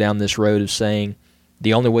to go down this road of saying,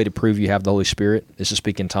 the only way to prove you have the Holy Spirit is to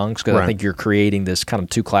speak in tongues, because I think you're creating this kind of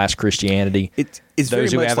two-class Christianity. It's very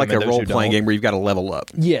much like a role-playing game where you've got to level up.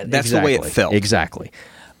 Yeah, that's exactly the way it felt. Exactly.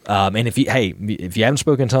 And if you haven't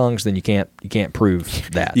spoken tongues, then you can't prove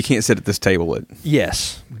that. You can't sit at this table at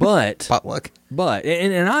but potluck. But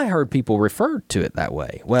and I heard people refer to it that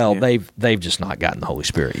way. Well, they've just not gotten the Holy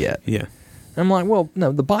Spirit yet. Yeah. I'm like, well,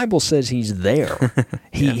 no, the Bible says He's there.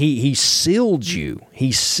 He sealed you.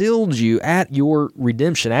 He sealed you at your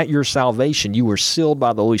redemption, at your salvation. You were sealed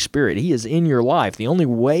by the Holy Spirit. He is in your life. The only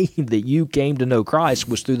way that you came to know Christ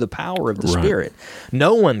was through the power of the Spirit.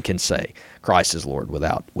 No one can say Christ is Lord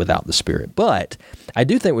without the Spirit. But I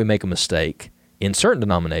do think we make a mistake in certain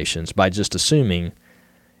denominations by just assuming,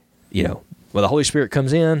 well, the Holy Spirit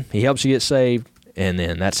comes in, He helps you get saved, and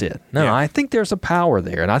then that's it. No, I think there's a power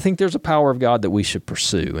there, and I think there's a power of God that we should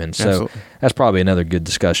pursue. And so that's probably another good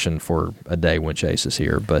discussion for a day when Chase is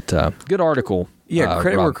here. But good article. Yeah,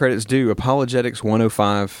 credit where credit's due.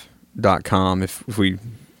 Apologetics105.com if we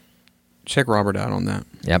check Robert out on that.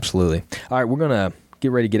 Absolutely. All right, we're going to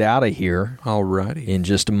get ready to get out of here. All righty. In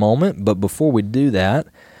just a moment. But before we do that,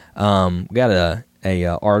 we got a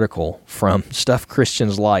article from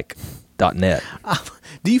StuffChristiansLike.net.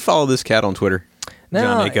 Do you follow this cat on Twitter? No,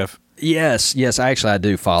 John Acuff. Yes, actually I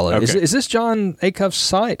do follow. Okay. Is this John Acuff's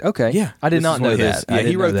site? Okay. Yeah. I did not know that. Yeah,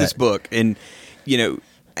 he wrote this book, and,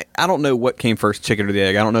 I don't know what came first, chicken or the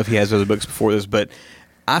egg. I don't know if he has other books before this, but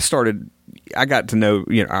I got to know,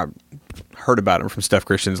 I heard about him from Stuff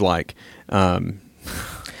Christians Like. That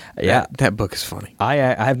book is funny. I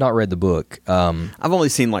have not read the book. I've only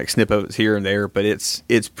seen like snippets here and there, but it's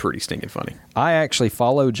pretty stinking funny. I actually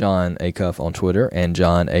follow John Acuff on Twitter, and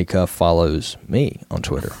John Acuff follows me on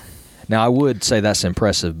Twitter. Now, I would say that's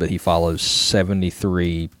impressive, but he follows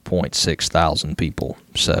 73.6 thousand people.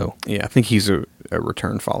 So yeah, I think he's a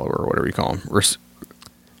return follower or whatever you call him.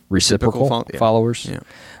 Reciprocal followers. Yeah.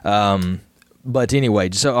 But anyway,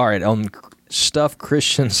 so all right, on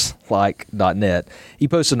StuffChristiansLike.net, he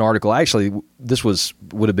posted an article. Actually, this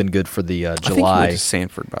would have been good for the July. I think he went to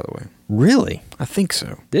Sanford, by the way. Really? I think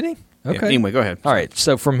so. Did he? Okay. Yeah, anyway, go ahead. All right.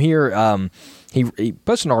 So from here, he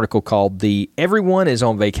posted an article called "The Everyone is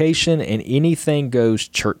on Vacation and Anything Goes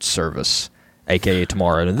Church Service," aka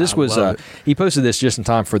tomorrow. And this he posted this just in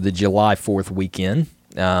time for the July 4th weekend,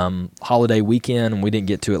 holiday weekend, and we didn't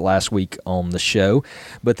get to it last week on the show.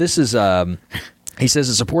 But this is. He says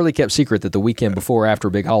it's a poorly kept secret that the weekend before or after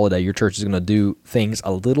a big holiday, your church is going to do things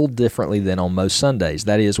a little differently than on most Sundays.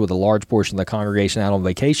 That is, with a large portion of the congregation out on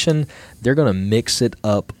vacation, they're going to mix it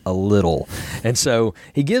up a little. And so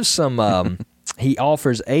he gives some, he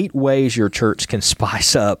offers 8 ways your church can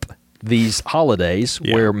spice up these holidays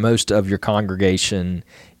where most of your congregation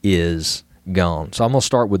is gone. So I'm going to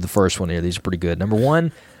start with the first one here. These are pretty good. Number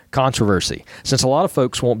 1, controversy. Since a lot of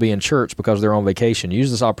folks won't be in church because they're on vacation,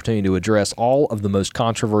 use this opportunity to address all of the most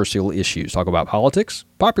controversial issues. Talk about politics,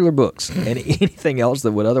 popular books, and anything else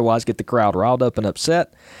that would otherwise get the crowd riled up and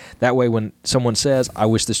upset. That way, when someone says, I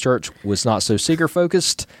wish this church was not so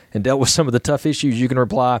seeker-focused and dealt with some of the tough issues, you can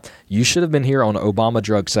reply, you should have been here on Obama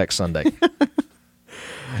Drug Sex Sunday.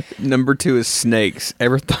 Number 2 is snakes.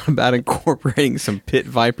 Ever thought about incorporating some pit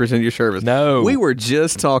vipers into your service? No. We were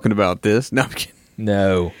just talking about this. No, I'm kidding.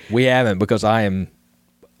 No, we haven't, because I am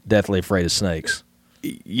deathly afraid of snakes.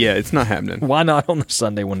 Yeah, it's not happening. Why not on the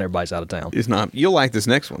Sunday when everybody's out of town? It's not. You'll like this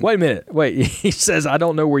next one. Wait a minute. Wait, he says, I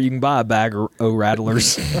don't know where you can buy a bag of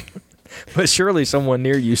rattlers, but surely someone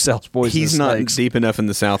near you sells poisonous snakes. He's not deep enough in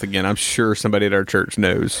the South again. I'm sure somebody at our church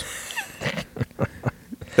knows.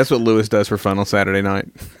 That's what Lewis does for fun on Saturday night.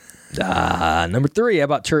 Number 3, how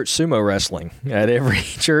about church sumo wrestling? At every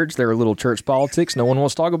church, there are little church politics no one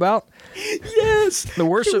wants to talk about. Yes. The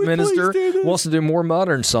worship minister wants to do more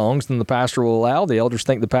modern songs than the pastor will allow. The elders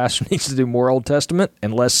think the pastor needs to do more Old Testament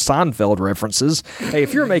and less Seinfeld references. Hey,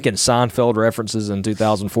 if you're making Seinfeld references in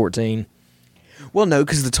 2014... Well, no,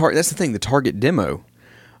 because that's the thing, the target demo.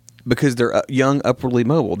 Because they're young, upwardly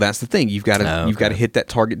mobile. That's the thing. You've got to hit that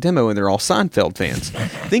target demo, and they're all Seinfeld fans.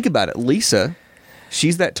 Think about it. Lisa...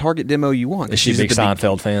 She's that target demo you want. Is she a big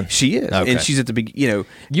Seinfeld fan? She is. Okay. And she's at the big, You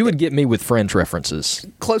would get me with French references.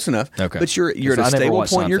 Close enough. Okay. But you're at a stable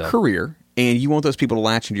point in your career, and you want those people to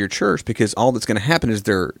latch into your church, because all that's going to happen is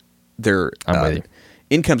their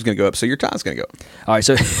income's going to go up, so your time's going to go up. All right,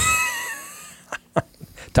 so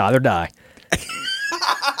tithe or die.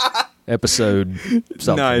 Episode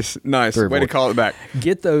something. Nice. Way to call it back.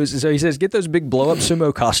 Get those. So he says, get those big blow-up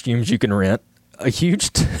sumo costumes you can rent, a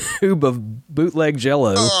huge tube of bootleg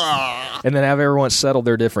Jell-O, and then have everyone settle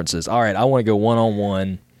their differences. All right, I want to go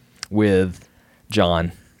one-on-one with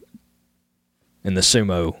John in the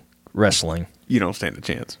sumo wrestling. You don't stand a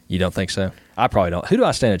chance. You don't think so? I probably don't. Who do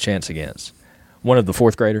I stand a chance against? One of the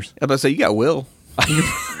fourth graders? I was about to say, you got Will.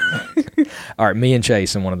 All right, me and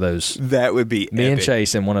Chase in one of those. That would be Me epic. and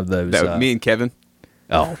Chase in one of those. That would, me and Kevin.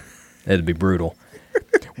 Oh, it'd be brutal.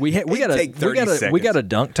 We got a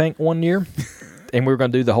dunk tank one year, and we were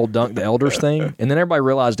going to do the whole dunk the elders thing, and then everybody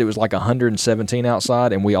realized it was like 117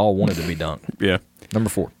 outside, and we all wanted to be dunked. Yeah. Number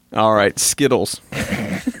 4. All right, Skittles.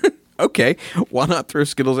 Okay, why not throw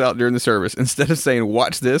Skittles out during the service instead of saying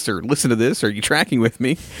 "watch this" or "listen to this" or "you tracking with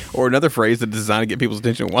me" or another phrase that's designed to get people's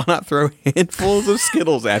attention? Why not throw handfuls of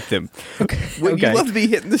Skittles at them? Would you love to be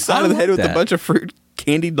hitting the side of the head with a bunch of fruit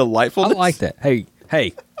candy delightfulness? I like that. Hey,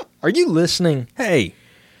 are you listening? Hey,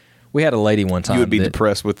 we had a lady one time. You would be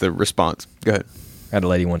depressed with the response. Go ahead. I had a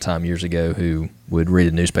lady one time years ago who would read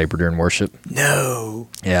a newspaper during worship. No.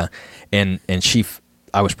 Yeah, and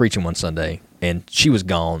I was preaching one Sunday, and she was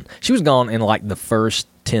gone. She was gone in like the first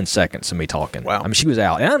 10 seconds of me talking. Wow. I mean, she was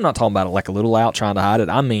out. And I'm not talking about it like a little out trying to hide it.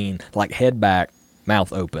 I mean, like head back,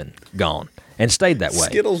 mouth open, gone. And stayed that way.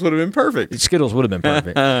 Skittles would have been perfect. Skittles would have been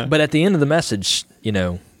perfect. But at the end of the message,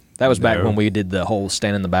 that was back when we did the whole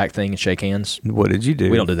stand in the back thing and shake hands. What did you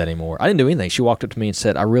do? We don't do that anymore. I didn't do anything. She walked up to me and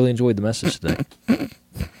said, "I really enjoyed the message today."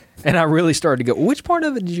 And I really started to go, which part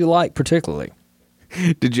of it did you like particularly?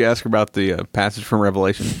 Did you ask her about the passage from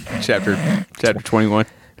Revelation, chapter 21?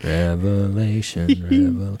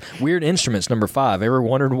 Revelation. Weird Instruments, number 5. Ever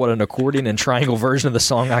wondered what an accordion and triangle version of the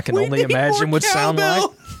song I Can Only Imagine would sound like?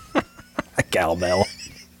 A cowbell.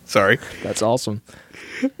 Sorry. That's awesome.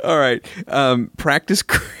 All right. Practice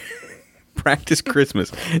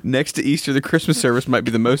Christmas. Next to Easter, the Christmas service might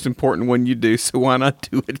be the most important one you do, so why not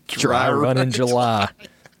do it Dry run in July.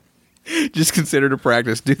 Just consider it a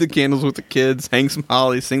practice. Do the candles with the kids, hang some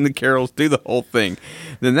holly, sing the carols, do the whole thing.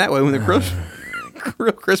 Then that way, when the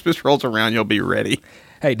real Christmas rolls around, you'll be ready.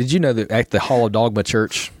 Hey, did you know that at the Hall of Dogma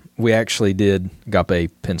Church, we actually did,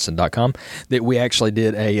 agapepinson.com, that we actually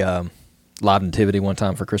did a live nativity one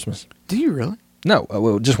time for Christmas? Do you really? No,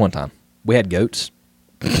 well, just one time. We had goats.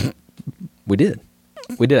 We did.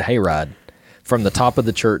 We did a hayride from the top of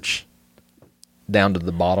the church down to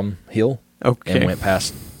the bottom hill. Okay. And went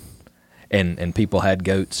past, and people had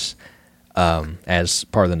goats as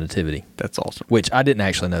part of the nativity. That's awesome. Which I didn't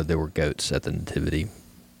actually know there were goats at the nativity,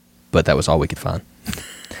 but that was all we could find.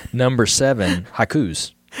 Number 7,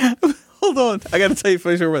 haikus. Hold on. I got to tell you a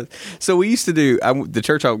funny story about this. So we used to do, the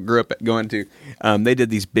church I grew up going to, they did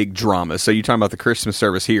these big dramas. So you're talking about the Christmas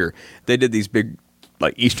service here. They did these big,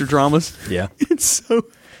 like, Easter dramas. Yeah. And so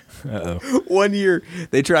one year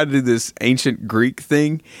they tried to do this ancient Greek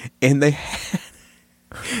thing, and they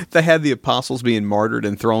had the apostles being martyred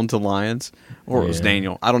and thrown to lions. Or it was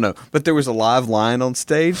Daniel. I don't know. But there was a live lion on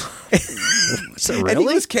stage. So really? And he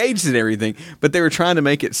was caged and everything, but they were trying to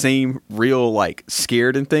make it seem real, like,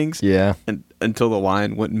 scared and things. Yeah. And until the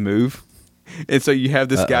lion wouldn't move. And so you have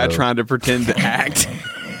this guy trying to pretend to act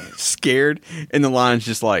scared, and the lion's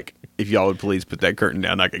just like, if y'all would please put that curtain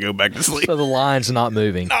down, I could go back to sleep. So the lion's not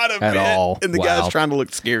moving Not a at bit. all. And the guy's trying to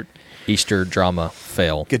look scared. Easter drama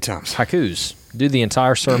fail. Good times. Haikus. Do the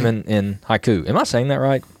entire sermon in haiku. Am I saying that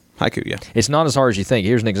right? Haiku, yeah. It's not as hard as you think.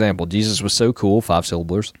 Here's an example. Jesus was so cool. 5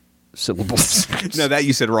 syllables. No, that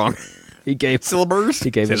you said wrong. He gave Syllabers? He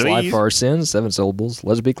gave his life for our sins. 7 syllables.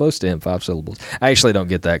 Let's be close to him. 5 syllables. I actually don't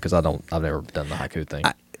get that because I've never done the haiku thing.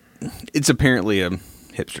 It's apparently a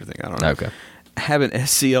hipster thing. I don't know. Okay. Have an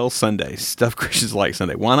SCL Sunday, Stuff Christians Like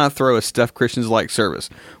Sunday. Why not throw a Stuff Christians Like service?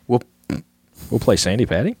 We'll play Sandy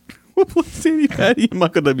Patty. We'll play Sandy Patty and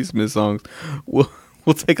Michael W. Smith songs.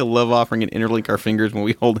 We'll take a love offering and interlink our fingers when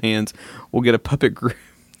we hold hands. We'll get a puppet group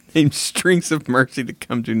named Strings of Mercy to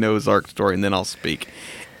come to Noah's Ark story, and then I'll speak.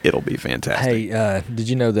 It'll be fantastic. Hey, did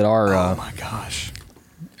you know that our oh my gosh,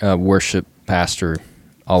 worship pastor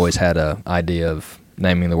always had a idea of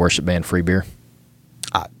naming the worship band Free Beer,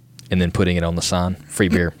 and then putting it on the sign, Free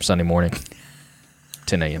Beer Sunday morning,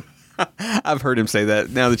 10 a.m. I've heard him say that.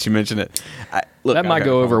 Now that you mention it, that might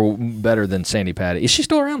go over better than Sandy Patty. Is she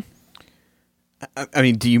still around? I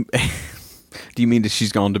mean, do you mean that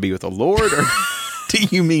she's gone to be with the Lord, or do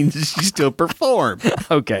you mean that she still perform?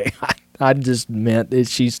 Okay, I just meant that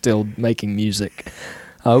she's still making music.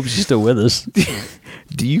 I hope she's still with us.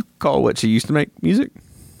 Do you call what she used to make music?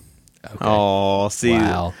 Okay. Oh, see,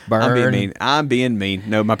 wow. Burn. I'm being mean.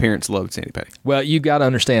 No, my parents loved Sandy Patty. Well, you got to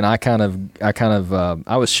understand. I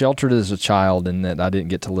was sheltered as a child in that I didn't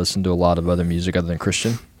get to listen to a lot of other music other than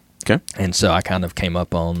Christian. Okay, and so I kind of came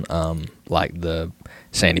up on like the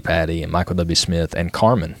Sandy Patty and Michael W. Smith and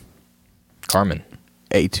Carmen.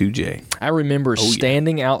 A2J. I remember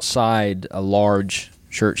standing outside a large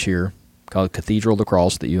church here, called Cathedral of the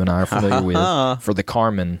Cross that you and I are familiar with for the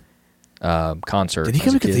Carmen concert. Did he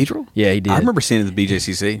come to Cathedral? Yeah, he did. I remember seeing it at the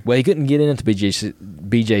BJCC. Well, he couldn't get into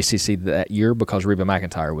BJCC that year because Reba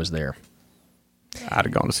McEntire was there. I'd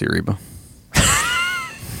have gone to see Reba.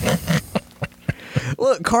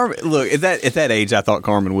 Look, Carmen. Look, at that age, I thought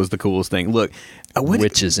Carmen was the coolest thing. Look,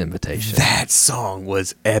 Witch's Invitation. That song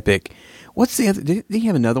was epic. What's the other? Did he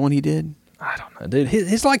have another one he did? I don't know, dude.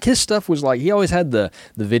 His stuff was like he always had the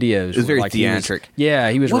videos. It was very like theatric.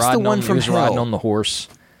 He was What's riding the one on, from he was riding on the horse.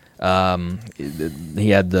 He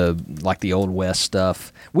had the Old West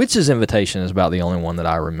stuff. Witch's Invitation is about the only one that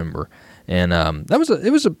I remember, and that was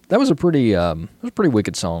a pretty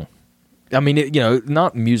wicked song. I mean,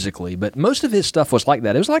 not musically, but most of his stuff was like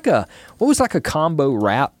that. It was like a combo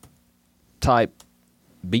rap type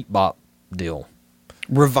beat bop deal.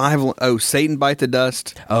 Revival. Oh, Satan Bite the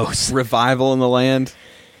Dust. Oh, Revival in the Land.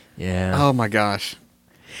 Yeah. Oh my gosh.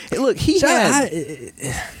 Hey, look,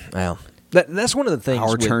 that's one of the things.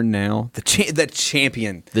 Our Turn Now. The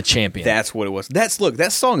champion. The champion. That's what it was. That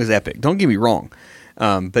song is epic. Don't get me wrong,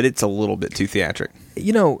 but it's a little bit too theatric.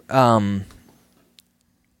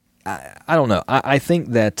 I don't know. I think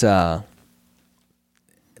that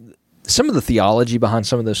some of the theology behind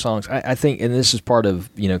some of those songs, I think, and this is part of,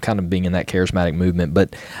 kind of being in that charismatic movement,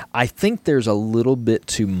 but I think there's a little bit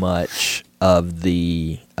too much of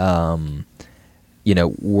the, we're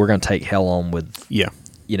going to take hell on with,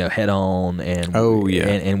 head on, and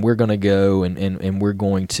and we're going to go and we're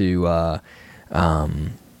going to,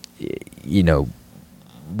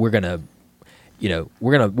 we're going to,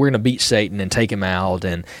 we're gonna beat Satan and take him out,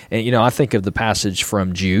 and I think of the passage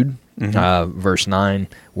from Jude, verse 9,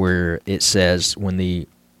 where it says, when the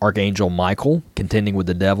archangel Michael, contending with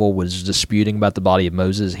the devil, was disputing about the body of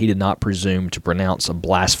Moses, he did not presume to pronounce a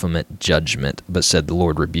blasphemous judgment, but said, "The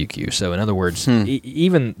Lord rebuke you." So, in other words,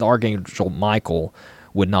 even the archangel Michael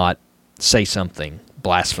would not say something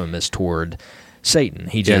blasphemous toward Satan.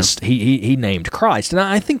 He just he named Christ, and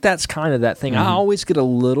I think that's kind of that thing. I always get a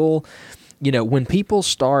little. When people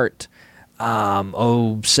start,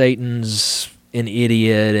 Satan's an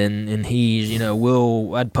idiot, and he's,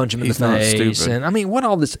 I'd punch him in the face. And I mean, what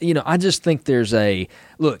all this, I just think there's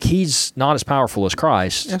he's not as powerful as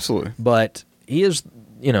Christ. Absolutely. But he is,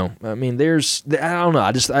 I don't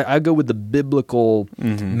know. I go with the biblical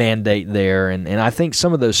mandate there. And I think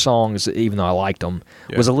some of those songs, even though I liked them,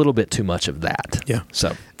 was a little bit too much of that. Yeah.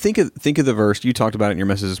 So think of the verse you talked about it in your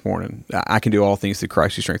message this morning. I can do all things through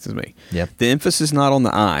Christ who strengthens me. Yeah. The emphasis is not on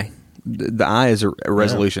the I. The I is a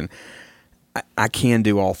resolution. Yeah. I can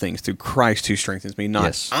do all things through Christ who strengthens me.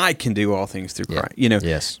 Not I can do all things through Christ.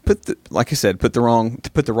 Yes. Like I said, put the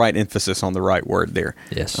right emphasis on the right word there.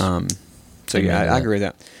 Yes. So I agree with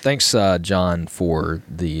that. Thanks, John, for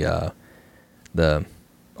the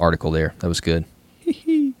article there. That was good.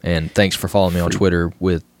 And thanks for following me on Twitter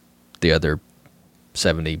with the other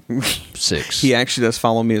 76. He actually does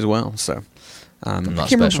follow me as well. So I'm not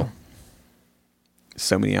special.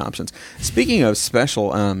 So many options. Speaking of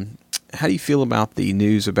special, how do you feel about the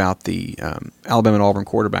news about the Alabama and Auburn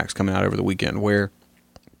quarterbacks coming out over the weekend, where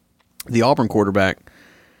the Auburn quarterback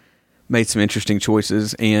made some interesting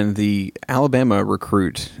choices, and the Alabama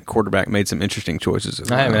quarterback made some interesting choices as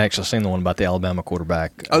well. I haven't actually seen the one about the Alabama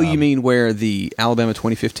quarterback. Oh, you mean where the Alabama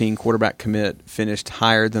 2015 quarterback commit finished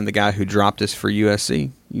higher than the guy who dropped us for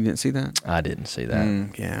USC? You didn't see that? I didn't see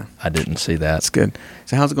that. Yeah. I didn't see that. That's good.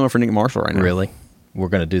 So how's it going for Nick Marshall right now? Really? We're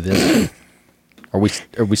going to do this? Are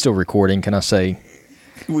we still recording? Can I say?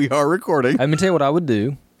 We are recording. Let me tell you what I would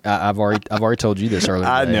do. I've already told you this earlier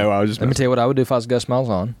today. I know. Let me tell you what I would do if I was Gus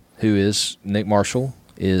Malzahn, who is Nick Marshall,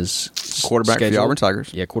 is quarterback for the Auburn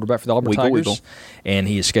Tigers. Yeah, quarterback for the Auburn Tigers. And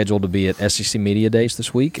he is scheduled to be at SEC Media Days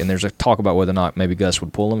this week. And there's a talk about whether or not maybe Gus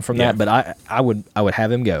would pull him from that. But I would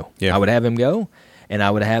have him go. Yeah. I would have him go, and I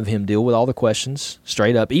would have him deal with all the questions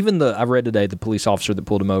straight up. Even I've read today, the police officer that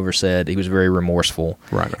pulled him over said he was very remorseful.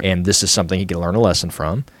 Right. And this is something he could learn a lesson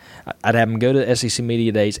from. I'd have him go to SEC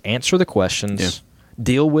Media Days, answer the questions,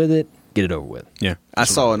 deal with it, get it over with. Yeah. I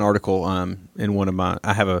saw an article in one of my –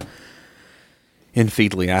 in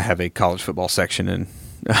Feedly, I have a college football section, and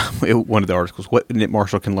one of the articles, what Nick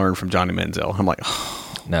Marshall can learn from Johnny Manziel. I'm like,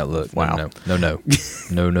 oh, no, look, wow. No.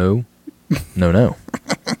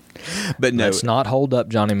 But no. Let's not hold up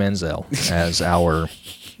Johnny Manziel as our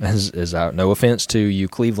no offense to you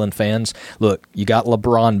Cleveland fans. Look, you got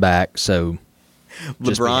LeBron back, so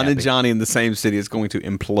LeBron and Johnny in the same city is going to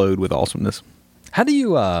implode with awesomeness. How do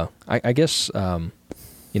you I guess now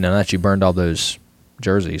that you burned all those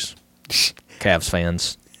jerseys, Cavs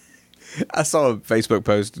fans, I saw a Facebook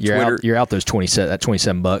post, You're out those that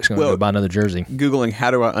 $27. Going to go buy another jersey. Googling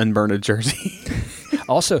how do I unburn a jersey.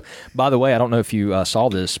 Also, by the way, I don't know if you saw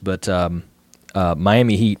this, but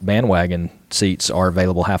Miami Heat bandwagon seats are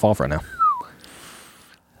available half off right now.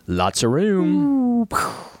 Lots of room.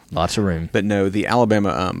 Lots of room. But no, the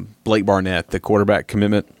Alabama Blake Barnett, the quarterback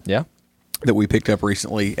commitment Yeah. that we picked up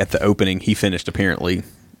recently at the opening, he finished apparently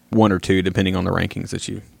 1 or 2, depending on the rankings that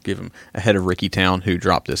you give him, ahead of Ricky Town, who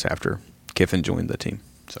dropped this after Kiffin joined the team.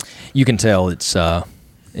 So You can tell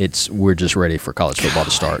we're just ready for college football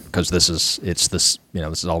to start because this is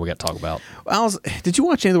all we got to talk about. Did you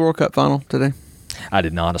watch any of the World Cup final today? I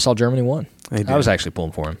did not. I saw Germany won. They did. I was actually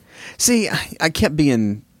pulling for him. See, I kept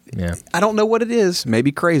being. Yeah. I don't know what it is.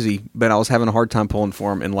 Maybe crazy, but I was having a hard time pulling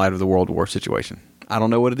for him in light of the World War situation. I don't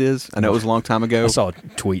know what it is. I know it was a long time ago. I saw a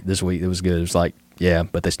tweet this week that was good. It was like, yeah,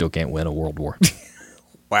 but they still can't win a world war.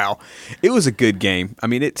 Wow. It was a good game. I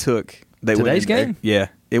mean, it took... Today's game? Yeah.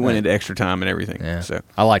 It went into extra time and everything. Yeah. So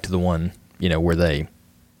I liked the one, where they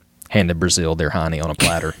handed Brazil their hiney on a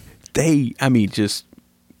platter.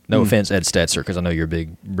 No offense, Ed Stetzer, because I know you're a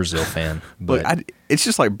big Brazil fan. But look, it's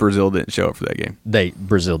just like Brazil didn't show up for that game.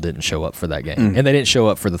 Brazil didn't show up for that game. And they didn't show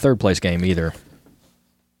up for the third place game either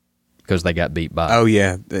because they got beat by... Oh,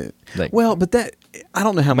 yeah. But that... I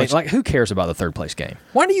don't know how much... Like, who cares about the third place game?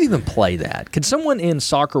 Why do you even play that? Could someone in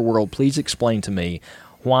soccer world please explain to me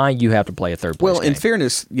why you have to play a third place game? Well, in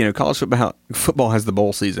fairness, college football has the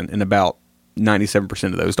bowl season, and about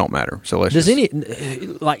 97% of those don't matter. So let's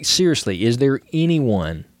seriously, is there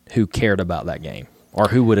anyone who cared about that game or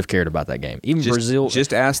who would have cared about that game? Even Brazil.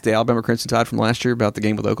 Just ask the Alabama Crimson Tide from last year about the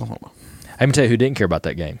game with Oklahoma. I can tell you who didn't care about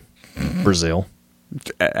that game. Brazil.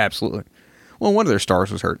 Absolutely. Well, one of their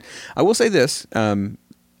stars was hurt. I will say this.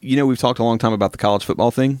 We've talked a long time about the college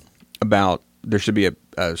football thing, about there should be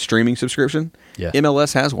a streaming subscription. Yeah.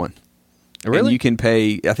 MLS has one. Really? And you can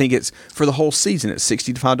pay, I think it's for the whole season, it's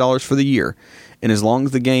 $65 for the year. And as long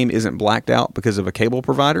as the game isn't blacked out because of a cable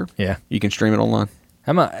provider, you can stream it online.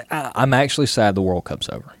 I'm actually sad the World Cup's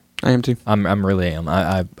over. I am too. I'm really am.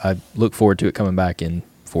 I look forward to it coming back in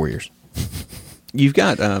 4 years. You've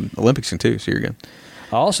got Olympics in 2, so you're good.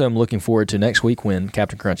 I also am looking forward to next week when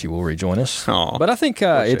Captain Crunchy will rejoin us. Aww, but I think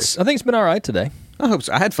it's been all right today. I hope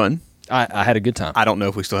so. I had fun. I had a good time. I don't know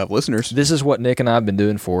if we still have listeners. This is what Nick and I have been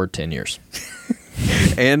doing for 10 years.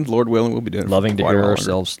 And Lord willing, we'll be doing it loving to hear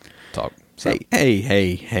ourselves talk. So.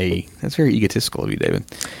 Hey. That's very egotistical of you, David.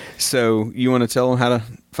 So you want to tell them how to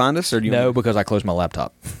find us? Or do you No, because I closed my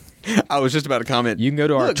laptop. I was just about to comment. You can go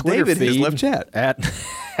to our Twitter David feed has left chat. at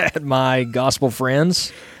My Gospel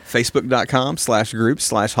Friends.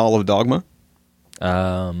 Facebook.com/group/Hall of Dogma.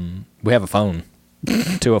 We have a phone.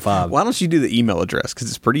 205. Why don't you do the email address? Because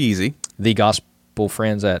it's pretty easy.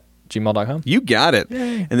 TheGospelFriends@gmail.com. You got it.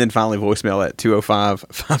 Yay. And then finally voicemail at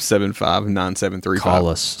 205-575-9735. Call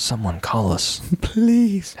us. Someone call us.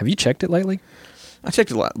 Please. Have you checked it lately? I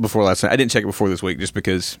checked it before last night. I didn't check it before this week just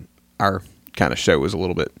because our kind of show was a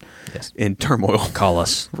little bit in turmoil. Call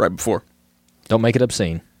us. Right before. Don't make it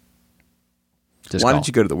obscene. Why did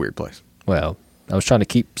you go to the weird place? Well, I was trying to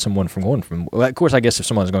keep someone from going from... Well, of course, I guess if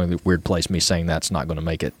someone's going to the weird place, me saying that's not going to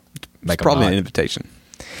make it... It's probably an invitation.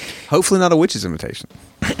 Hopefully not a witch's invitation.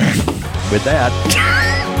 With that,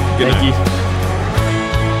 thank you.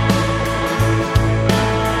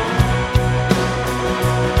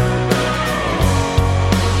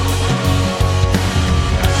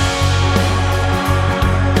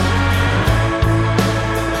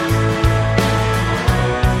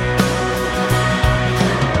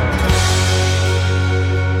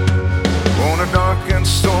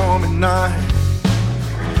 Night,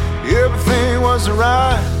 everything was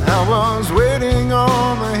right. I was waiting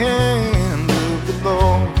on the hand of the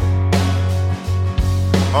Lord.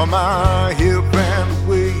 On my hip and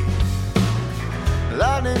away,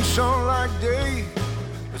 lightning shone like day,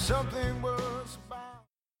 but something was about.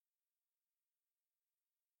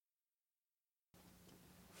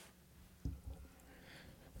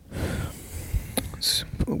 Let's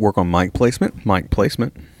work on mic placement.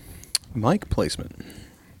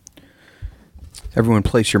 Everyone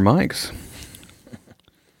place your mics.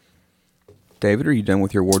 David, are you done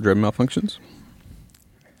with your wardrobe malfunctions?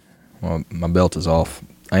 Well, my belt is off.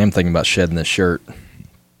 I am thinking about shedding this shirt.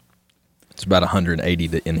 It's about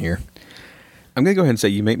 180 in here. I'm going to go ahead and say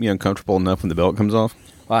you make me uncomfortable enough when the belt comes off.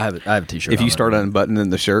 Well, I have a t-shirt. If you start unbuttoning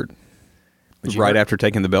the shirt right after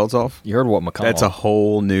taking the belts off. You heard what McConnell... That's a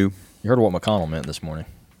whole new... You heard what McConnell meant this morning.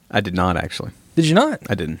 I did not, actually. Did you not?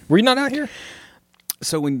 I didn't. Were you not out here?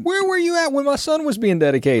 So where were you at when my son was being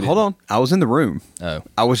dedicated? Hold on. I was in the room. Oh.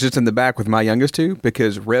 I was just in the back with my youngest two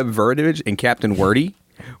because Rev Verdovich and Captain Wordy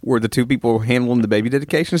were the two people handling the baby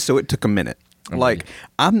dedication, so it took a minute. Like,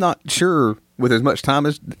 I'm not sure with as much time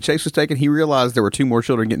as Chase was taking, he realized there were two more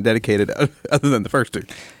children getting dedicated other than the first two.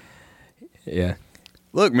 Yeah.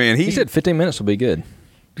 Look, man, He said 15 minutes will be good.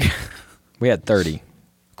 We had 30.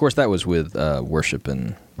 Of course, that was with worship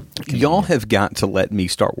and... Y'all have got to let me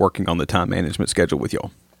start working on the time management schedule with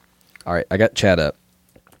y'all. All right, I got chat up.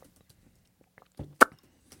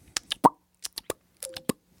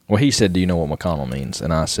 Well, he said, do you know what McConnell means?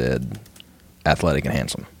 And I said, athletic and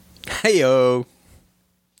handsome. Hey-o.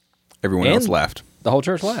 Everyone And else laughed. The whole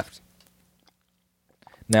church laughed.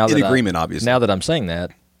 Now In that agreement, obviously. Now that I'm saying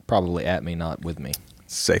that, probably at me, not with me.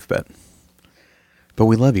 Safe bet. But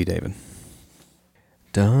we love you, David.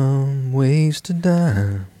 Dumb ways to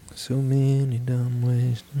die. So many dumb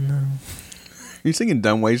ways to know. You singing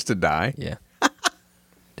Dumb Ways to Die? Yeah.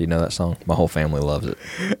 Do you know that song? My whole family loves it.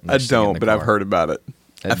 I don't, but I've heard about it.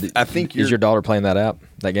 I think Is your daughter playing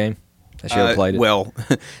that game? Has she ever played it? Well,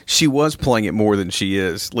 she was playing it more than she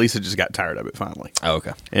is. Lisa just got tired of it finally. Oh,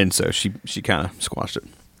 okay. And so she kind of squashed it.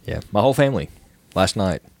 Yeah. My whole family last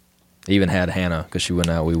night even had Hannah because she went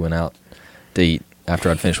out. We went out to eat after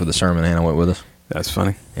I'd finished with the sermon. Hannah went with us. That's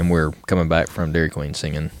funny. And we're coming back from Dairy Queen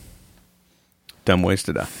singing Dumb Ways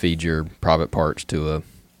to Die. Feed Your Private Parts to a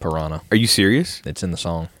Piranha. Are you serious? It's in the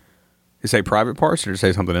song. Did it say private parts or did it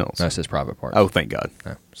say something else? No, it says private parts. Oh, thank God.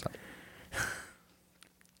 No, it's not.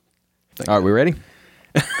 All right, we ready?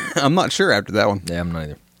 I'm not sure after that one. Yeah, I'm not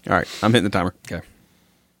either. All right, I'm hitting the timer. Okay.